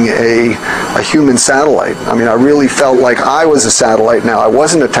being a human satellite. I mean, I really felt like I was a satellite now. I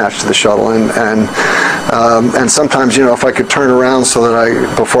wasn't attached to the shuttle, and sometimes, if I could turn around so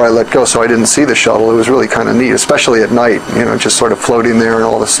that before I let go, so I didn't see the shuttle, it was really kind of neat, especially at night, just sort of floating there and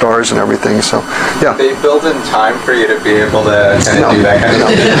all the stars and everything. So, yeah. They build in time for you to be able to kind of do that kind of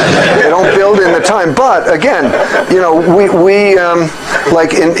stuff. They don't build in the time, but again, we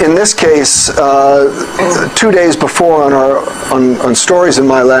like in this case, 2 days before on stories in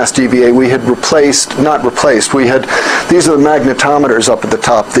my last EVA, we had these are the magnetometers up at the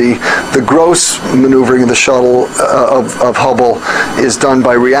top. The gross maneuvering of the shuttle of Hubble is done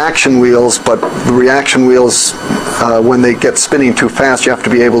by reaction wheels, but the reaction wheels, when they get spinning too fast, you have to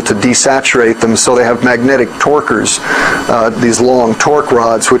be able to desaturate them, so they have magnetic torquers, these long torque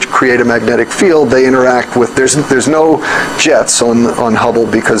rods which create a magnetic field. They interact with, there's no jets on Hubble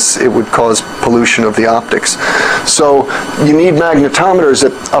because it would cause pollution of the optics. So you need magnetometers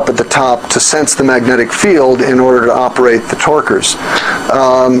up at the top to sense the magnetic field in order to operate the torquers.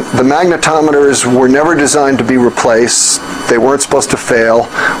 The magnetometers were never designed to be replaced. They weren't supposed to fail.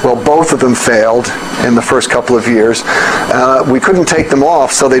 Well, both of them failed in the first couple of years. We couldn't take them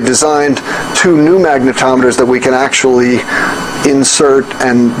off, so they designed 2 new magnetometers that we can actually insert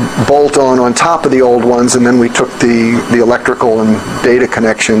and bolt on top of the old ones, and then we took the electrical and data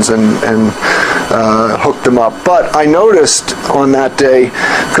connections and hooked them up. But I noticed on that day,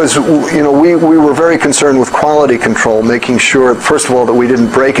 because we were very concerned with quality control, making sure, first of all, that we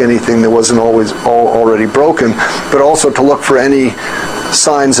didn't break anything that wasn't already broken, but also to look for any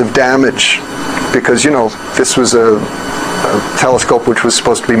signs of damage, because this was a telescope which was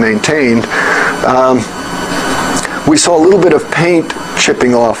supposed to be maintained. We saw a little bit of paint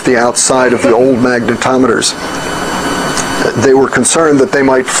chipping off the outside of the old magnetometers. They were concerned that they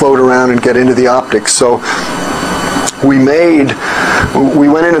might float around and get into the optics, so we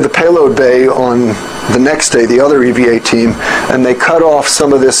went into the payload bay on the next day, the other EVA team, and they cut off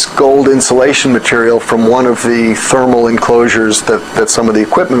some of this gold insulation material from one of the thermal enclosures that some of the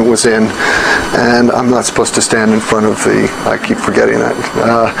equipment was in. And I'm not supposed to stand in front of I keep forgetting that.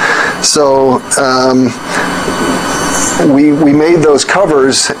 We made those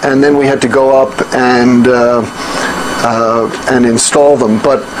covers, and then we had to go up and install them.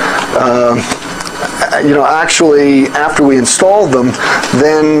 But actually, after we installed them,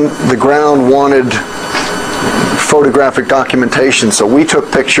 then the ground wanted photographic documentation. So we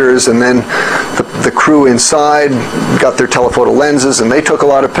took pictures, and then the crew inside got their telephoto lenses, and they took a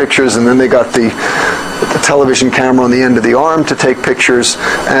lot of pictures, and then they got the television camera on the end of the arm to take pictures.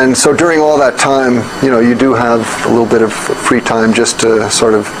 And so during all that time, you do have a little bit of free time just to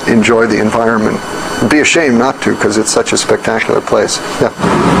sort of enjoy the environment. It'd be a shame not to, because it's such a spectacular place. Yeah.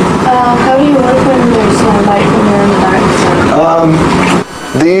 How do you work when there's no light when you're in the dark?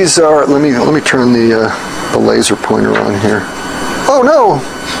 These are, let me turn the laser pointer on here. Oh no!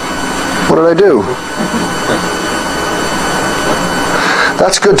 What did I do?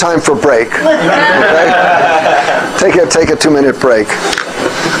 That's a good time for a break. Okay? Take a 2-minute break.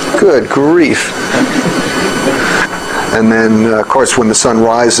 Good grief. And then, of course, when the sun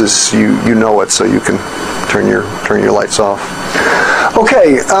rises, you know it, so you can turn your lights off.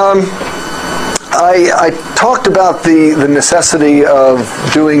 Okay. I talked about the necessity of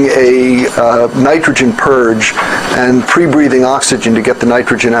doing a nitrogen purge and pre-breathing oxygen to get the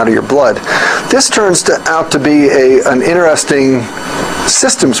nitrogen out of your blood. This turns out to be an interesting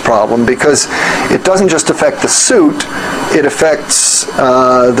systems problem, because it doesn't just affect the suit, it affects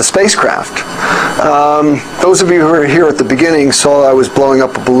the spacecraft. Those of you who were here at the beginning saw I was blowing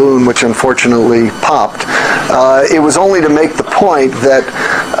up a balloon, which unfortunately popped. It was only to make the point that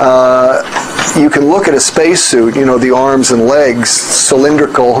you can look at a spacesuit, you know, the arms and legs,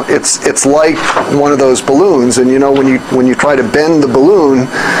 cylindrical. It's like one of those balloons, and you know, when you try to bend the balloon,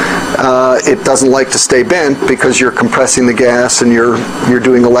 it doesn't like to stay bent because you're compressing the gas and you're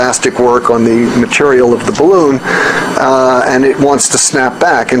doing elastic work on the material of the balloon, and it wants to snap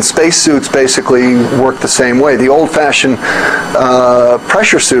back. And spacesuits basically work the same way. The old-fashioned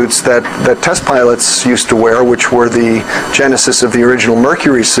pressure suits that test pilots used to wear, which were the genesis of the original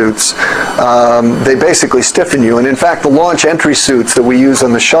Mercury suits, they basically stiffen you. And in fact, the launch entry suits that we use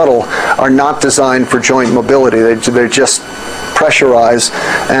on the shuttle are not designed for joint mobility. They're just pressurize,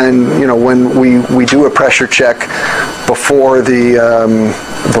 and you know, when we do a pressure check before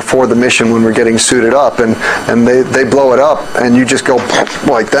the mission, when we're getting suited up, and they blow it up, and you just go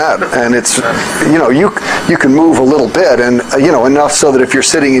like that, and it's, you know, you can move a little bit, and you know, enough so that if you're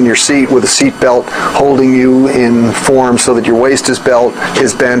sitting in your seat with a seat belt holding you in form so that your waist is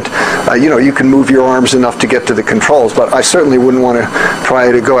bent, you know, you can move your arms enough to get to the controls. But I certainly wouldn't want to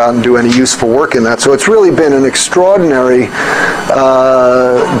try to go out and do any useful work in that. So it's really been an extraordinary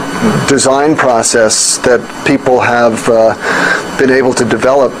design process that people have been able to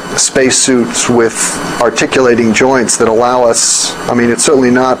develop spacesuits with articulating joints that allow us, I mean, it's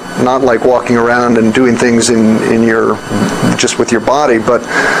certainly not like walking around and doing things in your, just with your body, but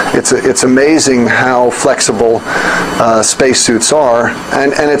it's amazing how flexible spacesuits are,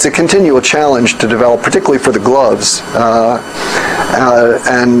 and it's a continual challenge to develop, particularly for the gloves.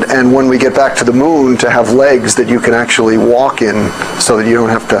 And when we get back to the moon, to have legs that you can actually walk in so that you don't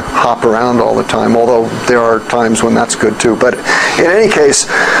have to hop around all the time, although there are times when that's good too. But in any case,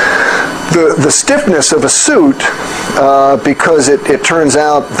 the stiffness of a suit, because it turns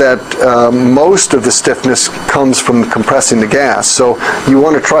out that most of the stiffness comes from compressing the gas. So you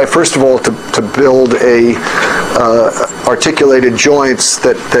want to try, first of all, to build articulated joints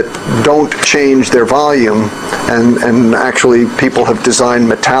that don't change their volume, and actually people have designed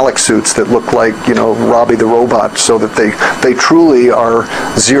metallic suits that look like, you know, Robbie the Robot, so that they truly are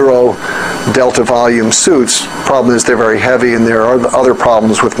zero delta volume suits. Problem is they're very heavy, and there are other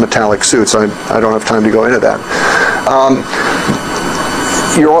problems with metallic suits. I don't have time to go into that.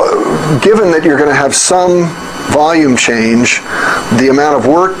 Given that you're going to have some volume change, the amount of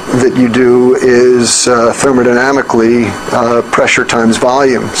work that you do is thermodynamically pressure times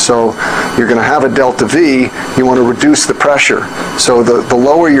volume. So you're going to have a delta V, you want to reduce the pressure. So the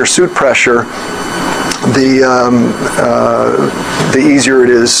lower your suit pressure, the easier it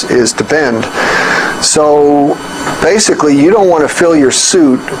is to bend. So basically, you don't want to fill your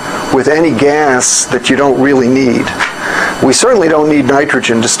suit with any gas that you don't really need. We certainly don't need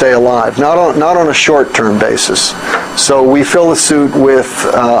nitrogen to stay alive, not on a short-term basis. So we fill the suit with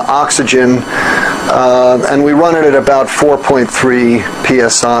oxygen, and we run it at about 4.3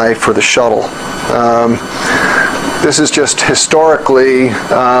 psi for the shuttle. This is just historically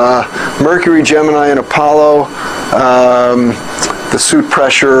Mercury, Gemini, and Apollo. The suit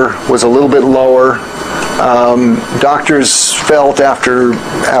pressure was a little bit lower. Doctors felt after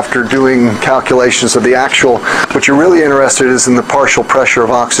doing calculations of the actual, what you're really interested is in the partial pressure of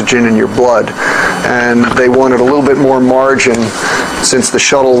oxygen in your blood, and they wanted a little bit more margin, since the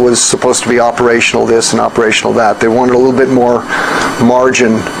shuttle was supposed to be operational this and operational that. They wanted a little bit more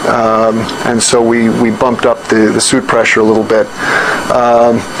margin, and so we bumped up the suit pressure a little bit.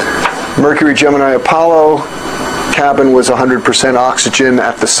 Mercury, Gemini, Apollo cabin was 100% oxygen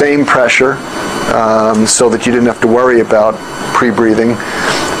at the same pressure, so that you didn't have to worry about pre-breathing.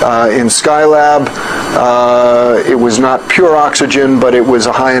 In Skylab, it was not pure oxygen, but it was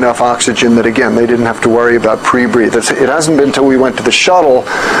a high enough oxygen that, again, they didn't have to worry about pre-breathe. It hasn't been until we went to the shuttle,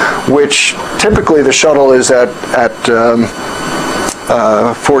 which typically the shuttle is at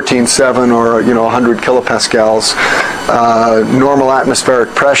 14.7 or 100 kilopascals normal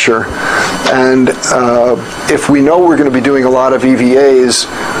atmospheric pressure, and if we know we're going to be doing a lot of EVAs,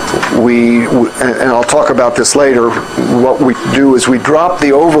 and I'll talk about this later, what we do is we drop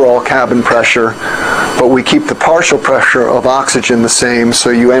the overall cabin pressure, but we keep the partial pressure of oxygen the same, so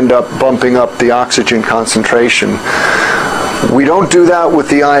you end up bumping up the oxygen concentration. We don't do that with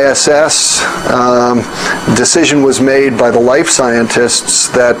the ISS. Decision was made by the life scientists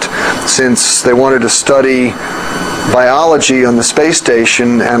that since they wanted to study biology on the space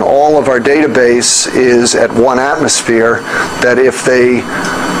station, and all of our database is at 1 atmosphere, that if they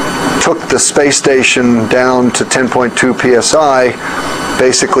took the space station down to 10.2 psi,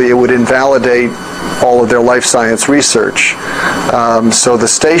 basically it would invalidate all of their life science research. So the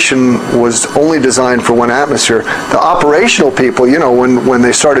station was only designed for 1 atmosphere. The operational people, you know, when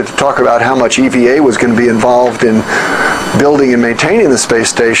they started to talk about how much EVA was going to be involved in building and maintaining the space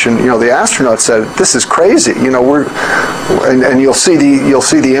station, you know, the astronauts said, "This is crazy." You know, and you'll see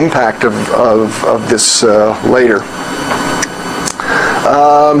the impact of this later.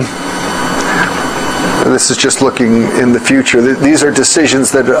 This is just looking in the future. These are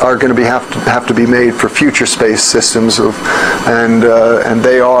decisions that are going to have to be made for future space systems, and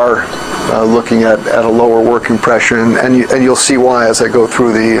they are looking at a lower working pressure, and you'll see why as I go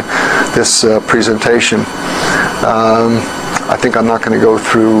through this presentation. I think I'm not going to go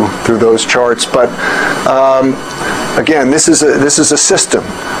through those charts, but again, this is a system,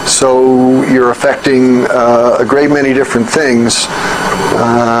 so you're affecting a great many different things.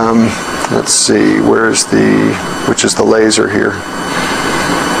 Let's see, which is the laser here?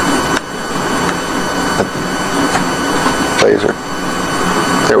 Laser.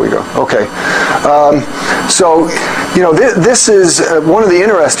 There we go. Okay. So, you know, this is one of the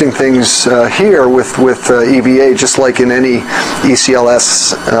interesting things here with EVA, just like in any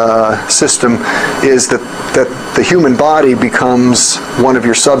ECLS system, is that the human body becomes one of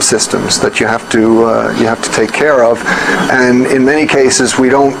your subsystems that you have to take care of, and in many cases we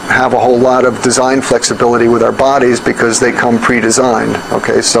don't have a whole lot of design flexibility with our bodies because they come pre-designed.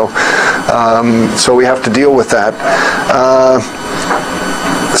 Okay, so we have to deal with that.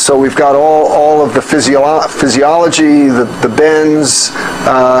 So we've got all of the physiology, the bends,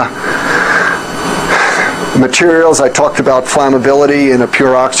 materials. I talked about flammability in a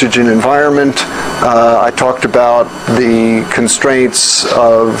pure oxygen environment. I talked about the constraints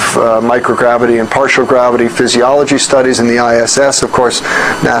of microgravity and partial gravity physiology studies in the ISS. Of course,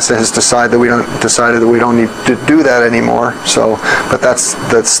 NASA has decided that we don't need to do that anymore. So, but that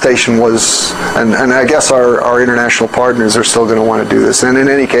station was, and I guess our international partners are still going to want to do this. And in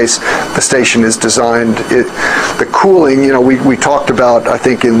any case, the station is designed. The cooling, you know, we talked about, I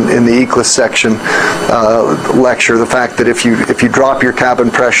think in the ECLS section lecture, the fact that if you drop your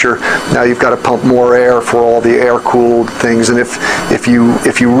cabin pressure, now you've got to pump more air for all the air-cooled things, and if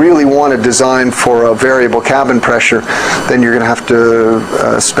you really want to design for a variable cabin pressure, then you're going to have to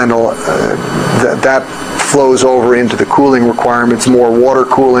spend that flows over into the cooling requirements, more water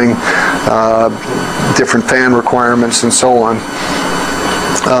cooling, different fan requirements, and so on.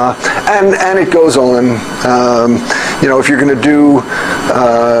 And it goes on. You know, if you're going to do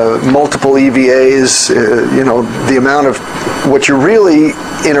multiple EVAs, you know, the amount of what you're really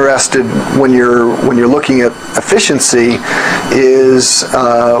interested when you're looking at efficiency is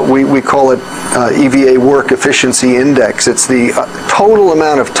we call it EVA work efficiency index. It's the total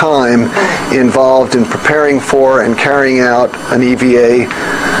amount of time involved in preparing for and carrying out an EVA,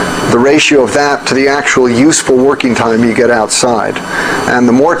 the ratio of that to the actual useful working time you get outside. And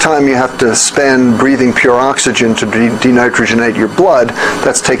the more time you have to spend breathing pure oxygen to denitrogenate your blood,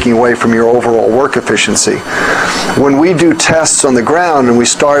 that's taking away from your overall work efficiency. When we do tests on the ground and we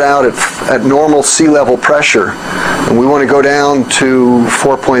start out at normal sea level pressure, and we want to go down to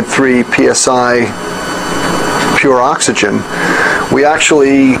 4.3 psi pure oxygen, we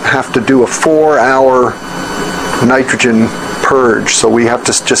actually have to do a 4-hour nitrogen purge. So we have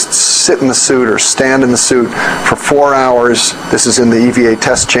to just sit in the suit or stand in the suit for 4 hours. This is in the EVA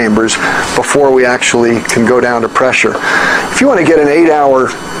test chambers before we actually can go down to pressure. If you want to get an 8-hour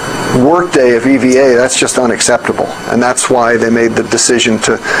workday of EVA, that's just unacceptable, and that's why they made the decision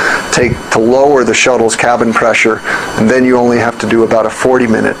to lower the shuttle's cabin pressure, and then you only have to do about a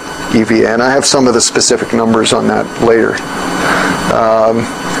 40-minute EVA, and I have some of the specific numbers on that later.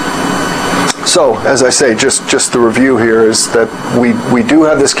 So, as I say, just the review here is that we do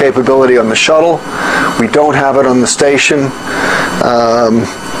have this capability on the shuttle. We don't have it on the station.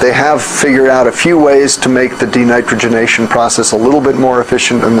 They have figured out a few ways to make the denitrogenation process a little bit more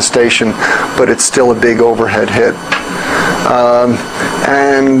efficient in the station, but it's still a big overhead hit.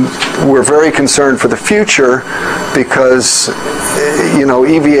 And we're very concerned for the future because, you know,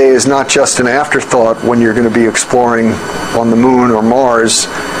 EVA is not just an afterthought when you're going to be exploring on the moon or Mars.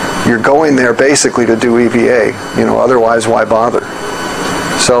 You're going there basically to do EVA, you know, otherwise why bother?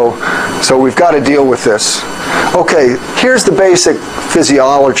 So we've got to deal with this. Okay, here's the basic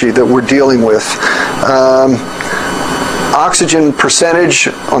physiology that we're dealing with. Oxygen percentage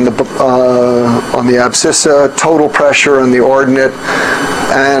on the abscissa, total pressure on the ordinate,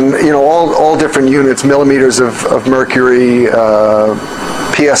 and you know all different units, millimeters of mercury,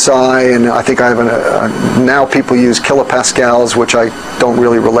 PSI, and I think I have now people use kilopascals, which I don't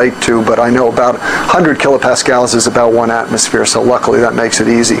really relate to, but I know about 100 kilopascals is about 1 atmosphere, so luckily that makes it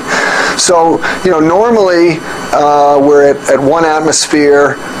easy. So, normally we're at 1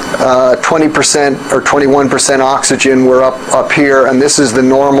 atmosphere, 20% or 21% oxygen, we're up here, and this is the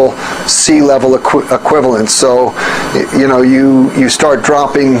normal sea level equivalent. So, you start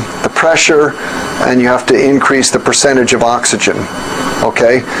dropping the pressure, and you have to increase the percentage of oxygen.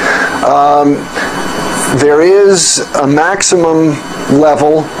 Okay? There is a maximum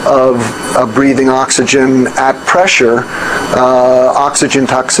level of breathing oxygen at pressure, oxygen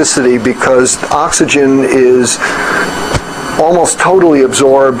toxicity, because oxygen is almost totally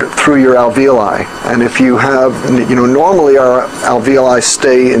absorbed through your alveoli. And if you have, normally our alveoli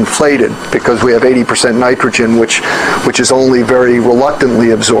stay inflated because we have 80% nitrogen, which is only very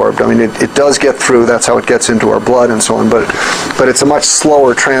reluctantly absorbed. I mean, it does get through, that's how it gets into our blood and so on, but it's a much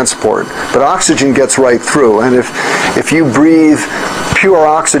slower transport. But oxygen gets right through, and if you breathe pure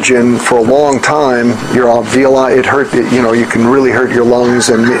oxygen for a long time, your alveoli, you can really hurt your lungs,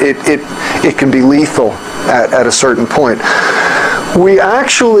 and it can be lethal at a certain point. We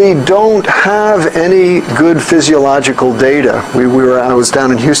actually don't have any good physiological data. I was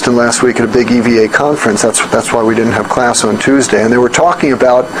down in Houston last week at a big EVA conference. That's why we didn't have class on Tuesday. And they were talking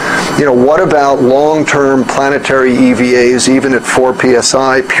about, what about long-term planetary EVAs, even at 4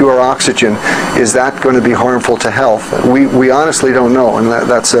 psi, pure oxygen? Is that going to be harmful to health? We honestly don't know, and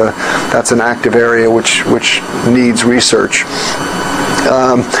that's an active area which needs research.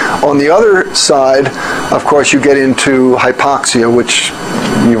 On the other side, of course, you get into hypoxia, which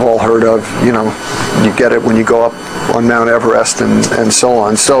you've all heard of. You get it when you go up on Mount Everest and so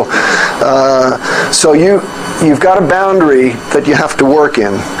on. So you've got a boundary that you have to work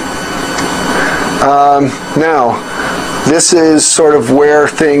in. Now, this is sort of where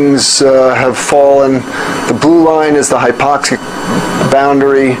things have fallen. The blue line is the hypoxic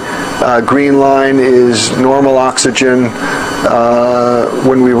boundary. Green line is normal oxygen.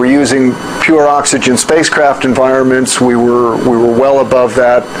 When we were using pure oxygen spacecraft environments, we were well above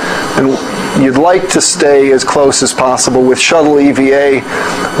that, and you'd like to stay as close as possible. With Shuttle EVA,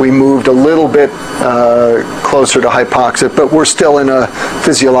 we moved a little bit closer to hypoxic, but we're still in a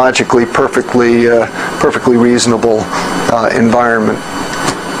physiologically perfectly reasonable environment.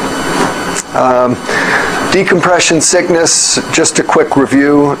 Decompression sickness, just a quick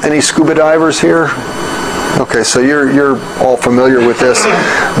review. Any scuba divers here? Okay, so you're all familiar with this.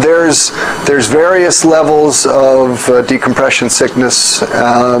 There's various levels of decompression sickness,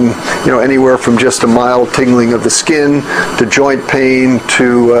 anywhere from just a mild tingling of the skin to joint pain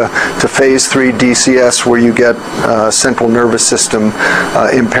to phase 3 DCS, where you get central nervous system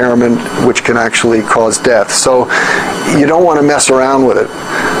impairment, which can actually cause death. So you don't want to mess around with it.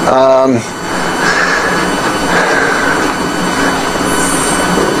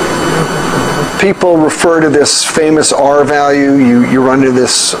 People refer to this famous R value. You run into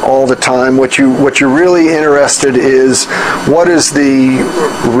this all the time. What you're really interested is, what is the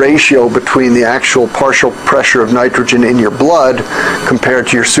ratio between the actual partial pressure of nitrogen in your blood compared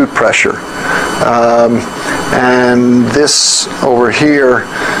to your suit pressure. And this over here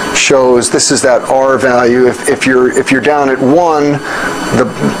shows, this is that R value. If you're down at 1, the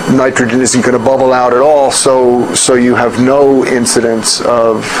nitrogen isn't going to bubble out at all, so you have no incidence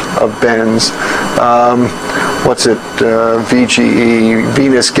of bends. What's it? VGE,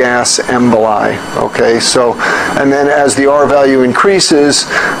 venous gas emboli. Okay, so, and then as the R value increases,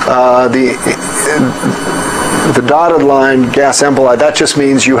 the dotted line, gas emboli, that just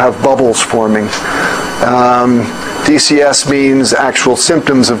means you have bubbles forming. DCS means actual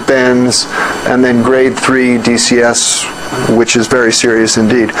symptoms of bends, and then grade 3 DCS, which is very serious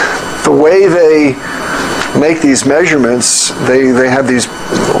indeed. The way they make these measurements, they have these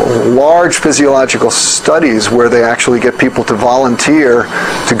large physiological studies where they actually get people to volunteer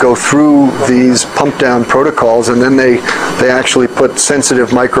to go through these pump down protocols, and then they actually put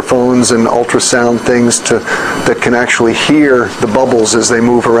sensitive microphones and ultrasound things that can actually hear the bubbles as they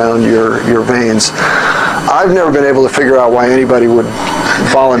move around your veins. I've never been able to figure out why anybody would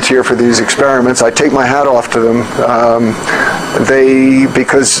volunteer for these experiments. I take my hat off to them.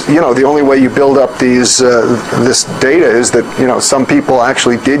 Because the only way you build up this data is that some people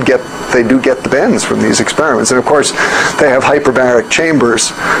actually do get the bends from these experiments, and of course they have hyperbaric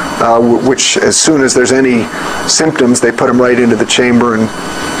chambers, which as soon as there's any symptoms, they put them right into the chamber and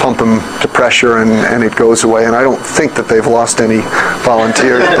pump them to pressure, and it goes away. And I don't think that they've lost any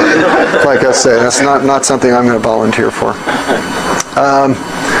volunteers. But like I say, that's not something I'm going to volunteer for.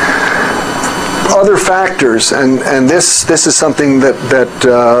 other factors, and this is something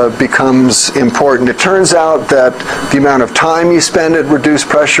that becomes important. It turns out that the amount of time you spend at reduced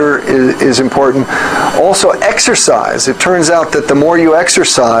pressure is important. Also, exercise. It turns out that the more you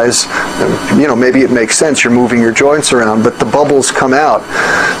exercise, maybe it makes sense, you're moving your joints around, but the bubbles come out.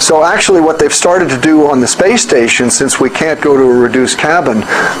 So actually what they've started to do on the space station, since we can't go to a reduced cabin,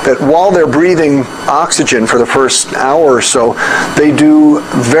 that while they're breathing oxygen for the first hour or so, they do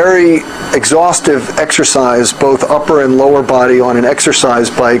very exhaustive exercise, both upper and lower body, on an exercise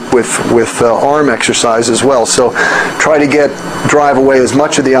bike with arm exercise as well. So try to drive away as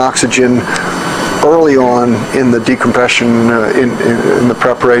much of the oxygen early on in the decompression, in the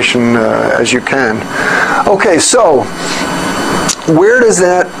preparation as you can. Okay, so where does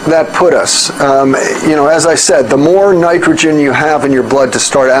that put us? As I said, the more nitrogen you have in your blood to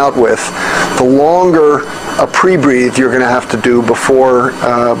start out with, the longer a pre-breathe you're going to have to do before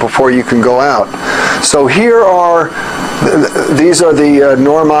you can go out. So these are the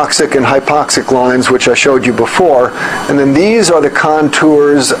normoxic and hypoxic lines, which I showed you before, and then these are the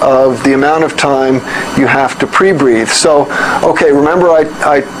contours of the amount of time you have to pre-breathe. So, okay, remember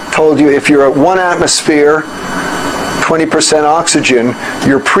I told you if you're at 1 atmosphere, 20% oxygen,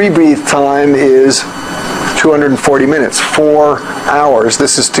 your pre-breathe time is 240 minutes, 4 hours.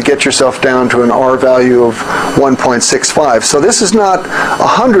 This is to get yourself down to an R value of 1.65. So this is not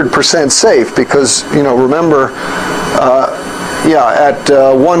 100% safe because, remember, at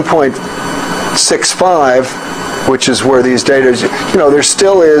 1.65, which is where these data is, there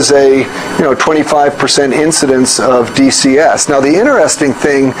still is a 25% incidence of DCS. Now the interesting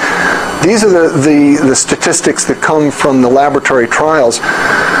thing, these are the statistics that come from the laboratory trials.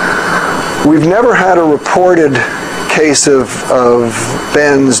 We've never had a reported case of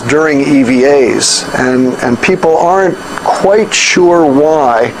bends during EVAs, and people aren't quite sure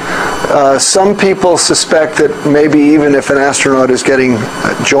why. Some people suspect that maybe even if an astronaut is getting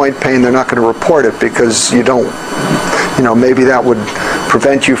joint pain, they're not going to report it because you don't, maybe that would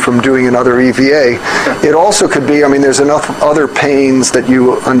prevent you from doing another EVA. It also could be, there's enough other pains that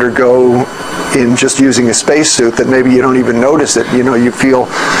you undergo in just using a spacesuit that maybe you don't even notice it. You feel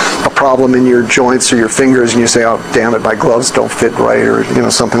a problem in your joints or your fingers and you say, oh, damn it, my gloves don't fit right, or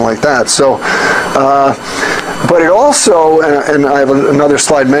something like that. So, but it also, and I have another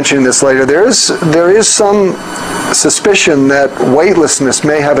slide mentioning this later, there is some suspicion that weightlessness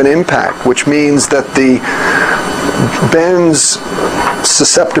may have an impact, which means that the bend's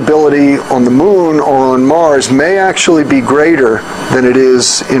susceptibility on the moon or on Mars may actually be greater than it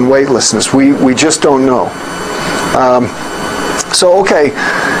is in weightlessness. We just don't know. Okay,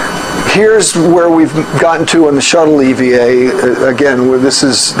 here's where we've gotten to on the shuttle EVA. Again, where this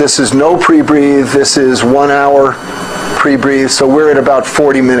is no pre-breathe. This is 1 hour pre-breathe. So we're at about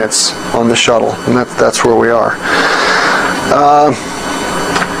 40 minutes on the shuttle, and that's where we are.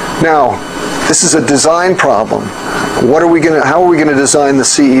 Now, this is a design problem. How are we going to design the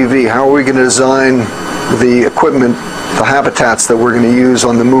CEV? How are we going to design the equipment, the habitats that we're going to use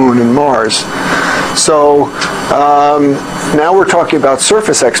on the moon and Mars? So now we're talking about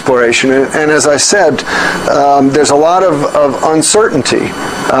surface exploration, and as I said, there's a lot of uncertainty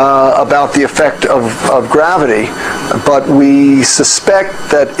about the effect of gravity, but we suspect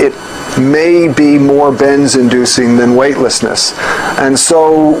that it may be more bends inducing than weightlessness. And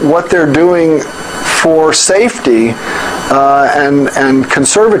so what they're doing for safety and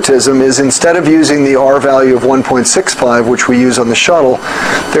conservatism is, instead of using the R value of 1.65, which we use on the shuttle,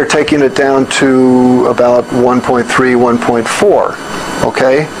 they're taking it down to about 1.3, 1.4.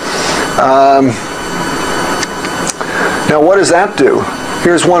 Okay? Now what does that do?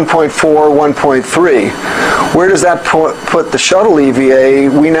 Here's 1.4, 1.3. Where does that put the shuttle EVA?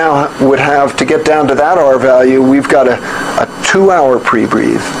 We now would have, to get down to that R value, we've got a 2-hour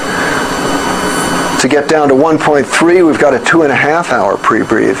pre-breathe. To get down to 1.3, we've got a 2.5-hour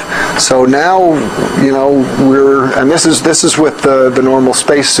pre-breathe. So now, and this is with the normal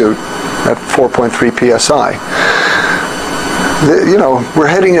spacesuit at 4.3 psi. We're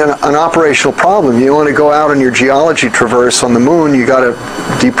hitting an operational problem. You want to go out on your geology traverse on the moon, you got to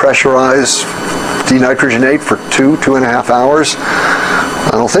depressurize, denitrogenate for 2.5 hours.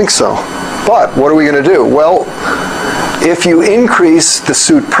 I don't think so. But what are we going to do? Well, if you increase the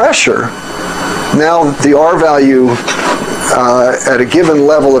suit pressure, now the R value at a given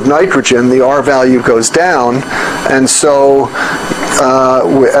level of nitrogen, the R value goes down, and so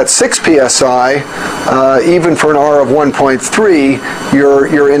at 6 psi, even for an R of 1.3,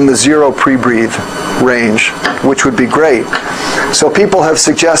 you're in the 0 pre-breathe range, which would be great. So people have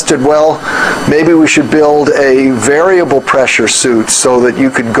suggested, well, maybe we should build a variable pressure suit so that you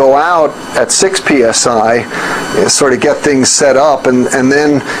could go out at 6 psi, sort of get things set up, and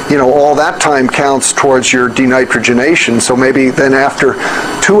then, you know, all that time counts towards your denitrogenation. So maybe then after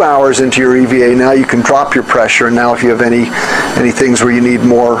 2 hours into your EVA, now you can drop your pressure, and now if you have any things where you need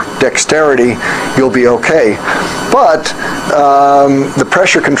more dexterity, you'll be okay. But the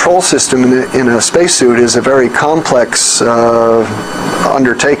pressure control system in a spacesuit is a very complex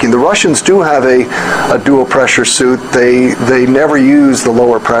undertaking. The Russians do have a dual pressure suit. They never use the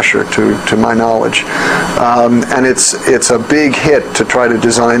lower pressure, to my knowledge, and it's a big hit to try to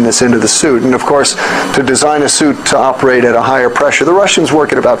design this into the suit. And of course, to design a suit to operate at a higher pressure, the Russians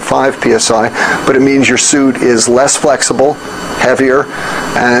work at about 5 psi, but it means your suit is less flexible, heavier,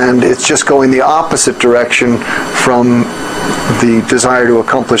 and it's just going the opposite direction from the desire to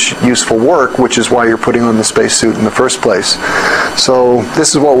accomplish useful work, which is why you're putting on the spacesuit in the first place. So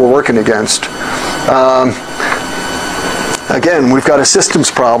this is what we're working against. Again, we've got a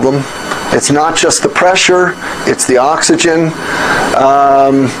systems problem. It's not just the pressure, it's the oxygen.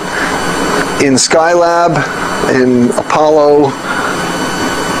 In Skylab, in Apollo,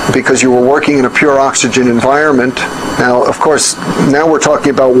 because you were working in a pure oxygen environment. Now, of course, now we're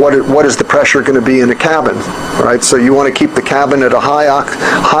talking about what is the pressure going to be in a cabin, right? So you want to keep the cabin at a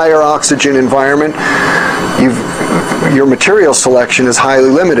higher oxygen environment. Your material selection is highly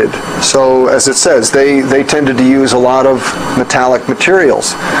limited. So, as it says, they tended to use a lot of metallic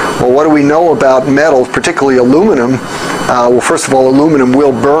materials. Well, what do we know about metals, particularly aluminum? Well, first of all, aluminum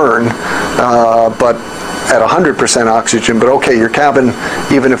will burn, but at 100% oxygen, but okay, your cabin,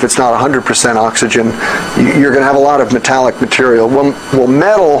 even if it's not 100% oxygen, you're going to have a lot of metallic material. Well,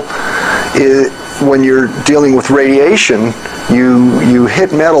 metal, when you're dealing with radiation, you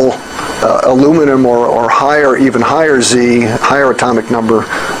hit metal, aluminum or higher, even higher Z, higher atomic number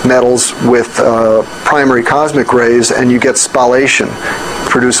metals with primary cosmic rays, and you get spallation.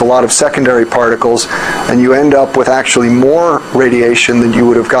 Produce a lot of secondary particles, and you end up with actually more radiation than you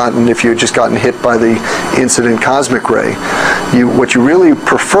would have gotten if you had just gotten hit by the incident cosmic ray. What you really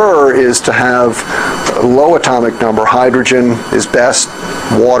prefer is to have a low atomic number. Hydrogen is best,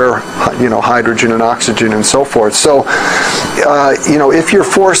 water, you know, hydrogen and oxygen and so forth. So, you know, if you're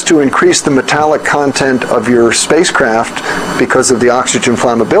forced to increase the metallic content of your spacecraft because of the oxygen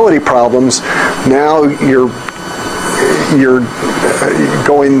flammability problems, now you're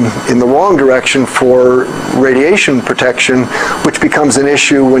going in the wrong direction for radiation protection, which becomes an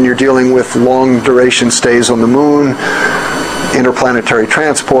issue when you're dealing with long duration stays on the moon, interplanetary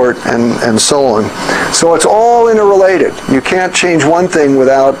transport, and so on. So it's all interrelated. You can't change one thing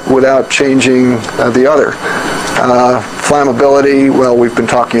without changing the other. Flammability, well, we've been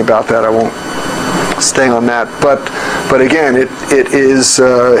talking about that. I won't stay on that, but again, it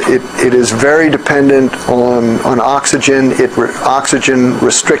is very dependent on oxygen. Oxygen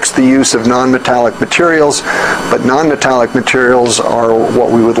restricts the use of non-metallic materials, but non-metallic materials are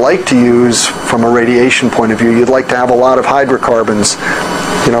what we would like to use from a radiation point of view. You'd like to have a lot of hydrocarbons,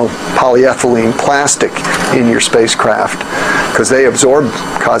 you know, polyethylene, plastic in your spacecraft, because they absorb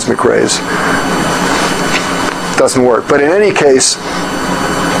cosmic rays. Doesn't work, but in any case,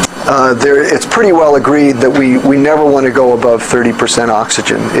 it's pretty well agreed that we never want to go above 30%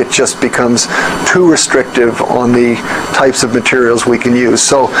 oxygen. It just becomes too restrictive on the types of materials we can use.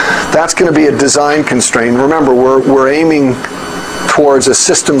 So that's going to be a design constraint. Remember, we're aiming towards a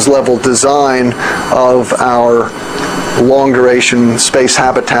systems level design of our long duration space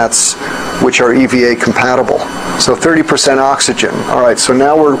habitats which are EVA compatible. So 30% oxygen. All right, so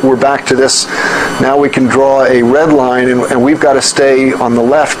now we're back to this. Now we can draw a red line, and we've got to stay on the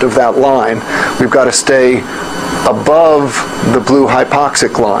left of that line. We've got to stay above the blue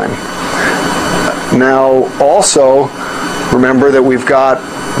hypoxic line. Now also, remember that we've got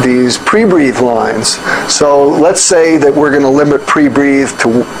these pre-breathe lines. So let's say that we're going to limit pre-breathe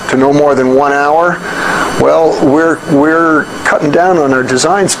to no more than 1 hour. Well, we're cutting down on our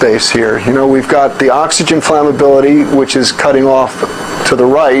design space here. You know, we've got the oxygen flammability, which is cutting off to the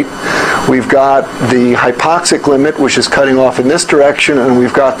right. We've got the hypoxic limit, which is cutting off in this direction, and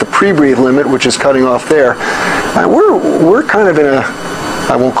we've got the pre-breathe limit, which is cutting off there. And we're kind of in a,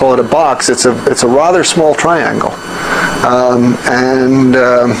 I won't call it a box. It's a rather small triangle.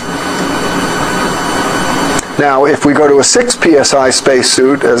 Now, if we go to a 6 psi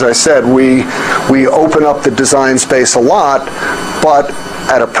spacesuit, as I said, we open up the design space a lot, but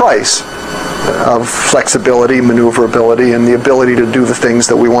at a price. flexibility, maneuverability, and the ability to do the things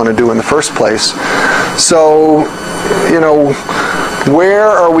that we want to do in the first place. So, where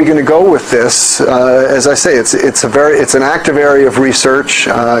are we going to go with this? As I say, it's an active area of research.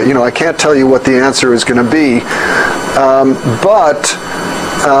 I can't tell you what the answer is going to be, but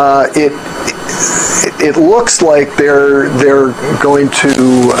it looks like they're going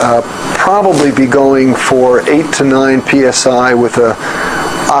to probably be going for 8 to 9 psi with a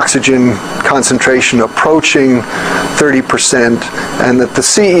oxygen concentration approaching 30%, and that the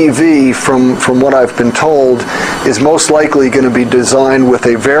CEV, from what I've been told, is most likely going to be designed with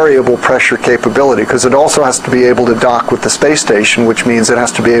a variable pressure capability, because it also has to be able to dock with the space station, which means it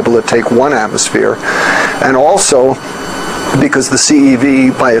has to be able to take 1 atmosphere, and also, because the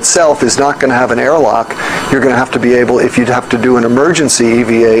CEV by itself is not going to have an airlock, you're going to have to be able, if you'd have to do an emergency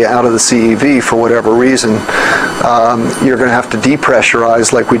EVA out of the CEV for whatever reason, you're going to have to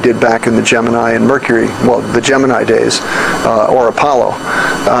depressurize like we did back in the Gemini and Mercury, well, the Gemini days, or Apollo.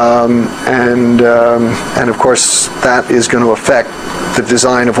 And of course, that is going to affect the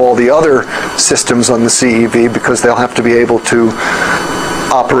design of all the other systems on the CEV, because they'll have to be able to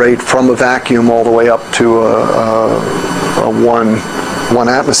operate from a vacuum all the way up to a one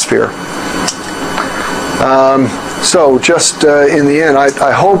atmosphere. So just in the end,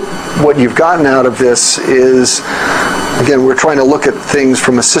 I hope what you've gotten out of this is, again, we're trying to look at things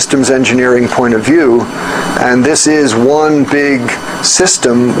from a systems engineering point of view, and this is one big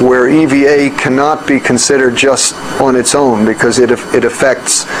system where EVA cannot be considered just on its own, because it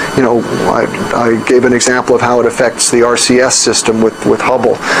affects, I gave an example of how it affects the RCS system with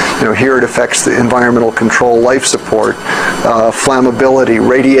Hubble. Here it affects the environmental control, life support, flammability,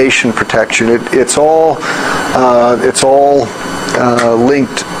 radiation protection. It's all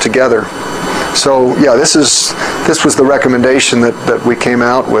linked together. So yeah, this was the recommendation that we came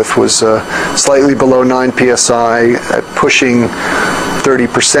out with, was slightly below 9 psi at pushing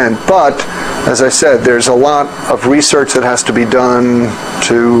 30%. But as I said, there's a lot of research that has to be done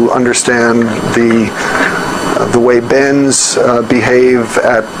to understand the way bends behave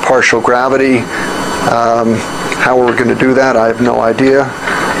at partial gravity. How we're going to do that, I have no idea.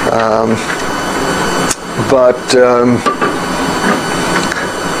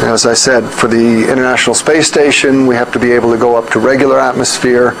 As I said, for the International Space Station, we have to be able to go up to regular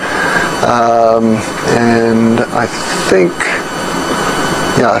atmosphere, and I think,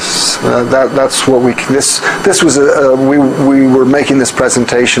 yes, that's what we. This was we were making this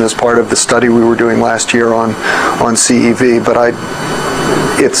presentation as part of the study we were doing last year on CEV, but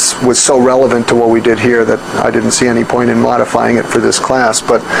it was so relevant to what we did here that I didn't see any point in modifying it for this class.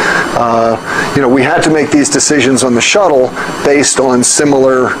 But we had to make these decisions on the shuttle based on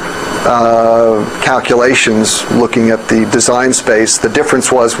similar calculations, looking at the design space. The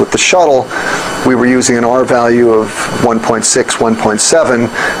difference was with the shuttle, we were using an R value of 1.6, 1.7,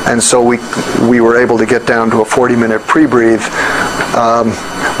 and so we were able to get down to a 40-minute pre-breathe.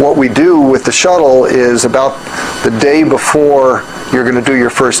 What we do with the shuttle is about the day before you're going to do your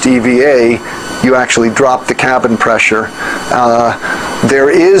first EVA, you actually drop the cabin pressure.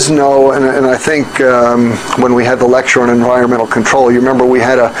 There is no, and I think when we had the lecture on environmental control, you remember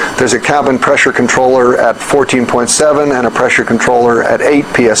there's a cabin pressure controller at 14.7 and a pressure controller at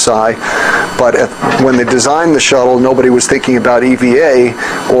 8 psi, but when they designed the shuttle, nobody was thinking about EVA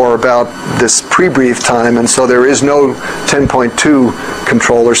or about this pre-breathe time, and so there is no 10.2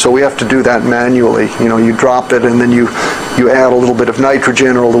 controller, so we have to do that manually. You drop it and then you add a little bit of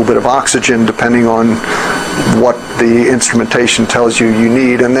nitrogen or a little bit of oxygen, depending on what the instrumentation tells you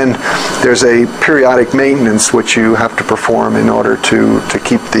need, and then there's a periodic maintenance which you have to perform in order to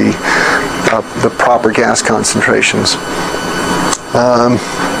keep the proper gas concentrations.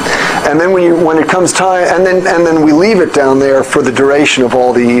 And then when it comes time, and then we leave it down there for the duration of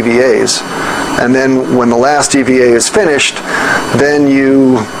all the EVAs, and then when the last EVA is finished, then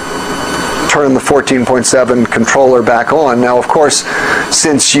you turn the 14.7 controller back on. Now, of course,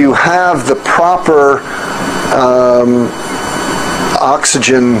 since you have the proper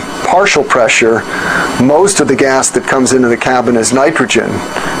oxygen partial pressure, most of the gas that comes into the cabin is nitrogen.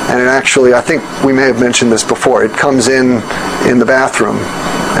 And it actually, I think we may have mentioned this before, it comes in the bathroom.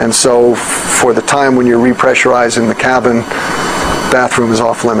 And so for the time when you're repressurizing the cabin, bathroom is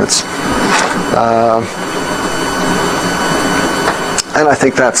off limits. And I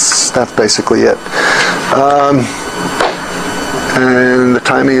think that's basically it. And the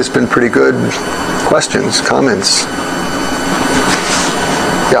timing has been pretty good. Questions, comments?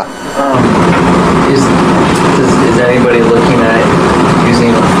 Yeah. Is anybody looking at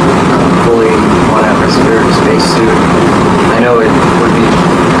using a fully 1 atmosphere spacesuit? I know it would be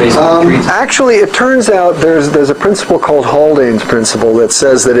basically 3 times. Actually, it turns out there's a principle called Haldane's principle that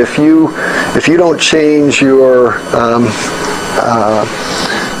says that if you don't change your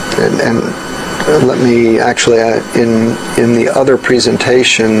and let me actually in the other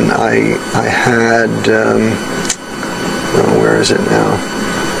presentation I had where is it now?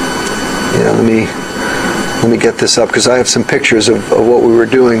 Yeah, let me get this up because I have some pictures of what we were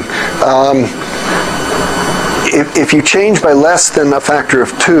doing. If you change by less than a factor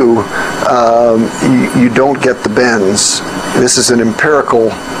of 2, you don't get the bends. This is an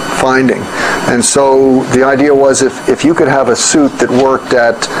empirical finding. And so the idea was if you could have a suit that worked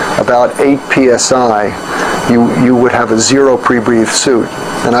at about 8 psi, you would have a 0 pre-breathe suit.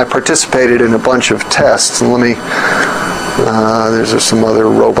 And I participated in a bunch of tests. And let me, there's some other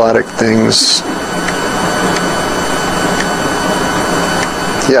robotic things.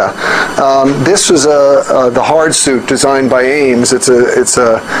 Yeah, this was the hard suit designed by Ames.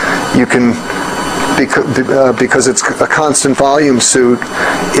 You can, because it's a constant volume suit,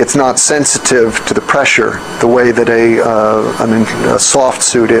 it's not sensitive to the pressure the way that a soft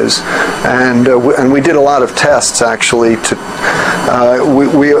suit is. And we did a lot of tests actually.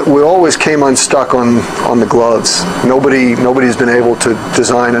 We always came unstuck on the gloves. Nobody's been able to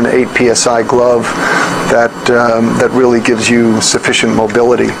design an 8 psi glove that really gives you sufficient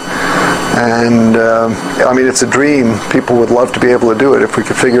mobility. And I mean, it's a dream. People would love to be able to do it. If we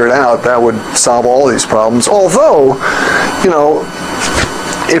could figure it out, that would solve all these problems. Although,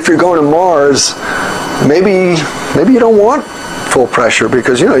 if you're going to Mars, maybe you don't want full pressure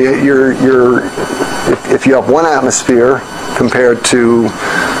because if you have 1 atmosphere compared to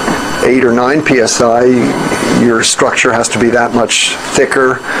 8 or 9 psi, your structure has to be that much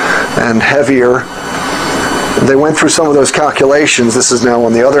thicker and heavier. They went through some of those calculations. This is now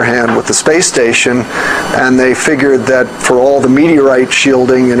on the other hand with the space station, and they figured that for all the meteorite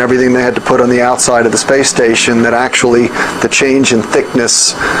shielding and everything they had to put on the outside of the space station, that actually the change in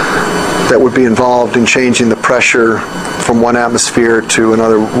thickness that would be involved in changing the pressure from 1 atmosphere to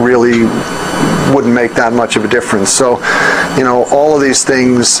another really wouldn't make that much of a difference. So, all of these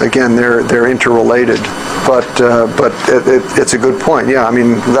things, again, they're interrelated. But it's a good point. Yeah, I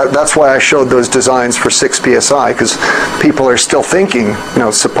mean, that's why I showed those designs for 6 psi, because people are still thinking,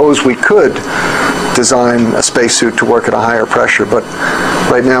 suppose we could design a spacesuit to work at a higher pressure, but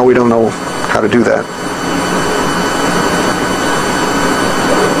right now we don't know how to do that.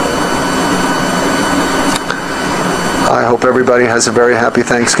 I hope everybody has a very happy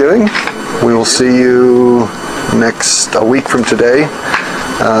Thanksgiving. We will see you a week from today.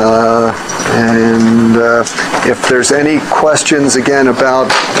 If there's any questions, again,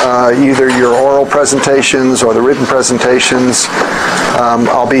 about either your oral presentations or the written presentations,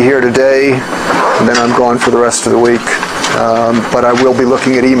 I'll be here today, and then I'm gone for the rest of the week. But I will be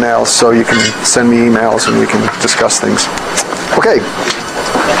looking at emails, so you can send me emails and we can discuss things. Okay.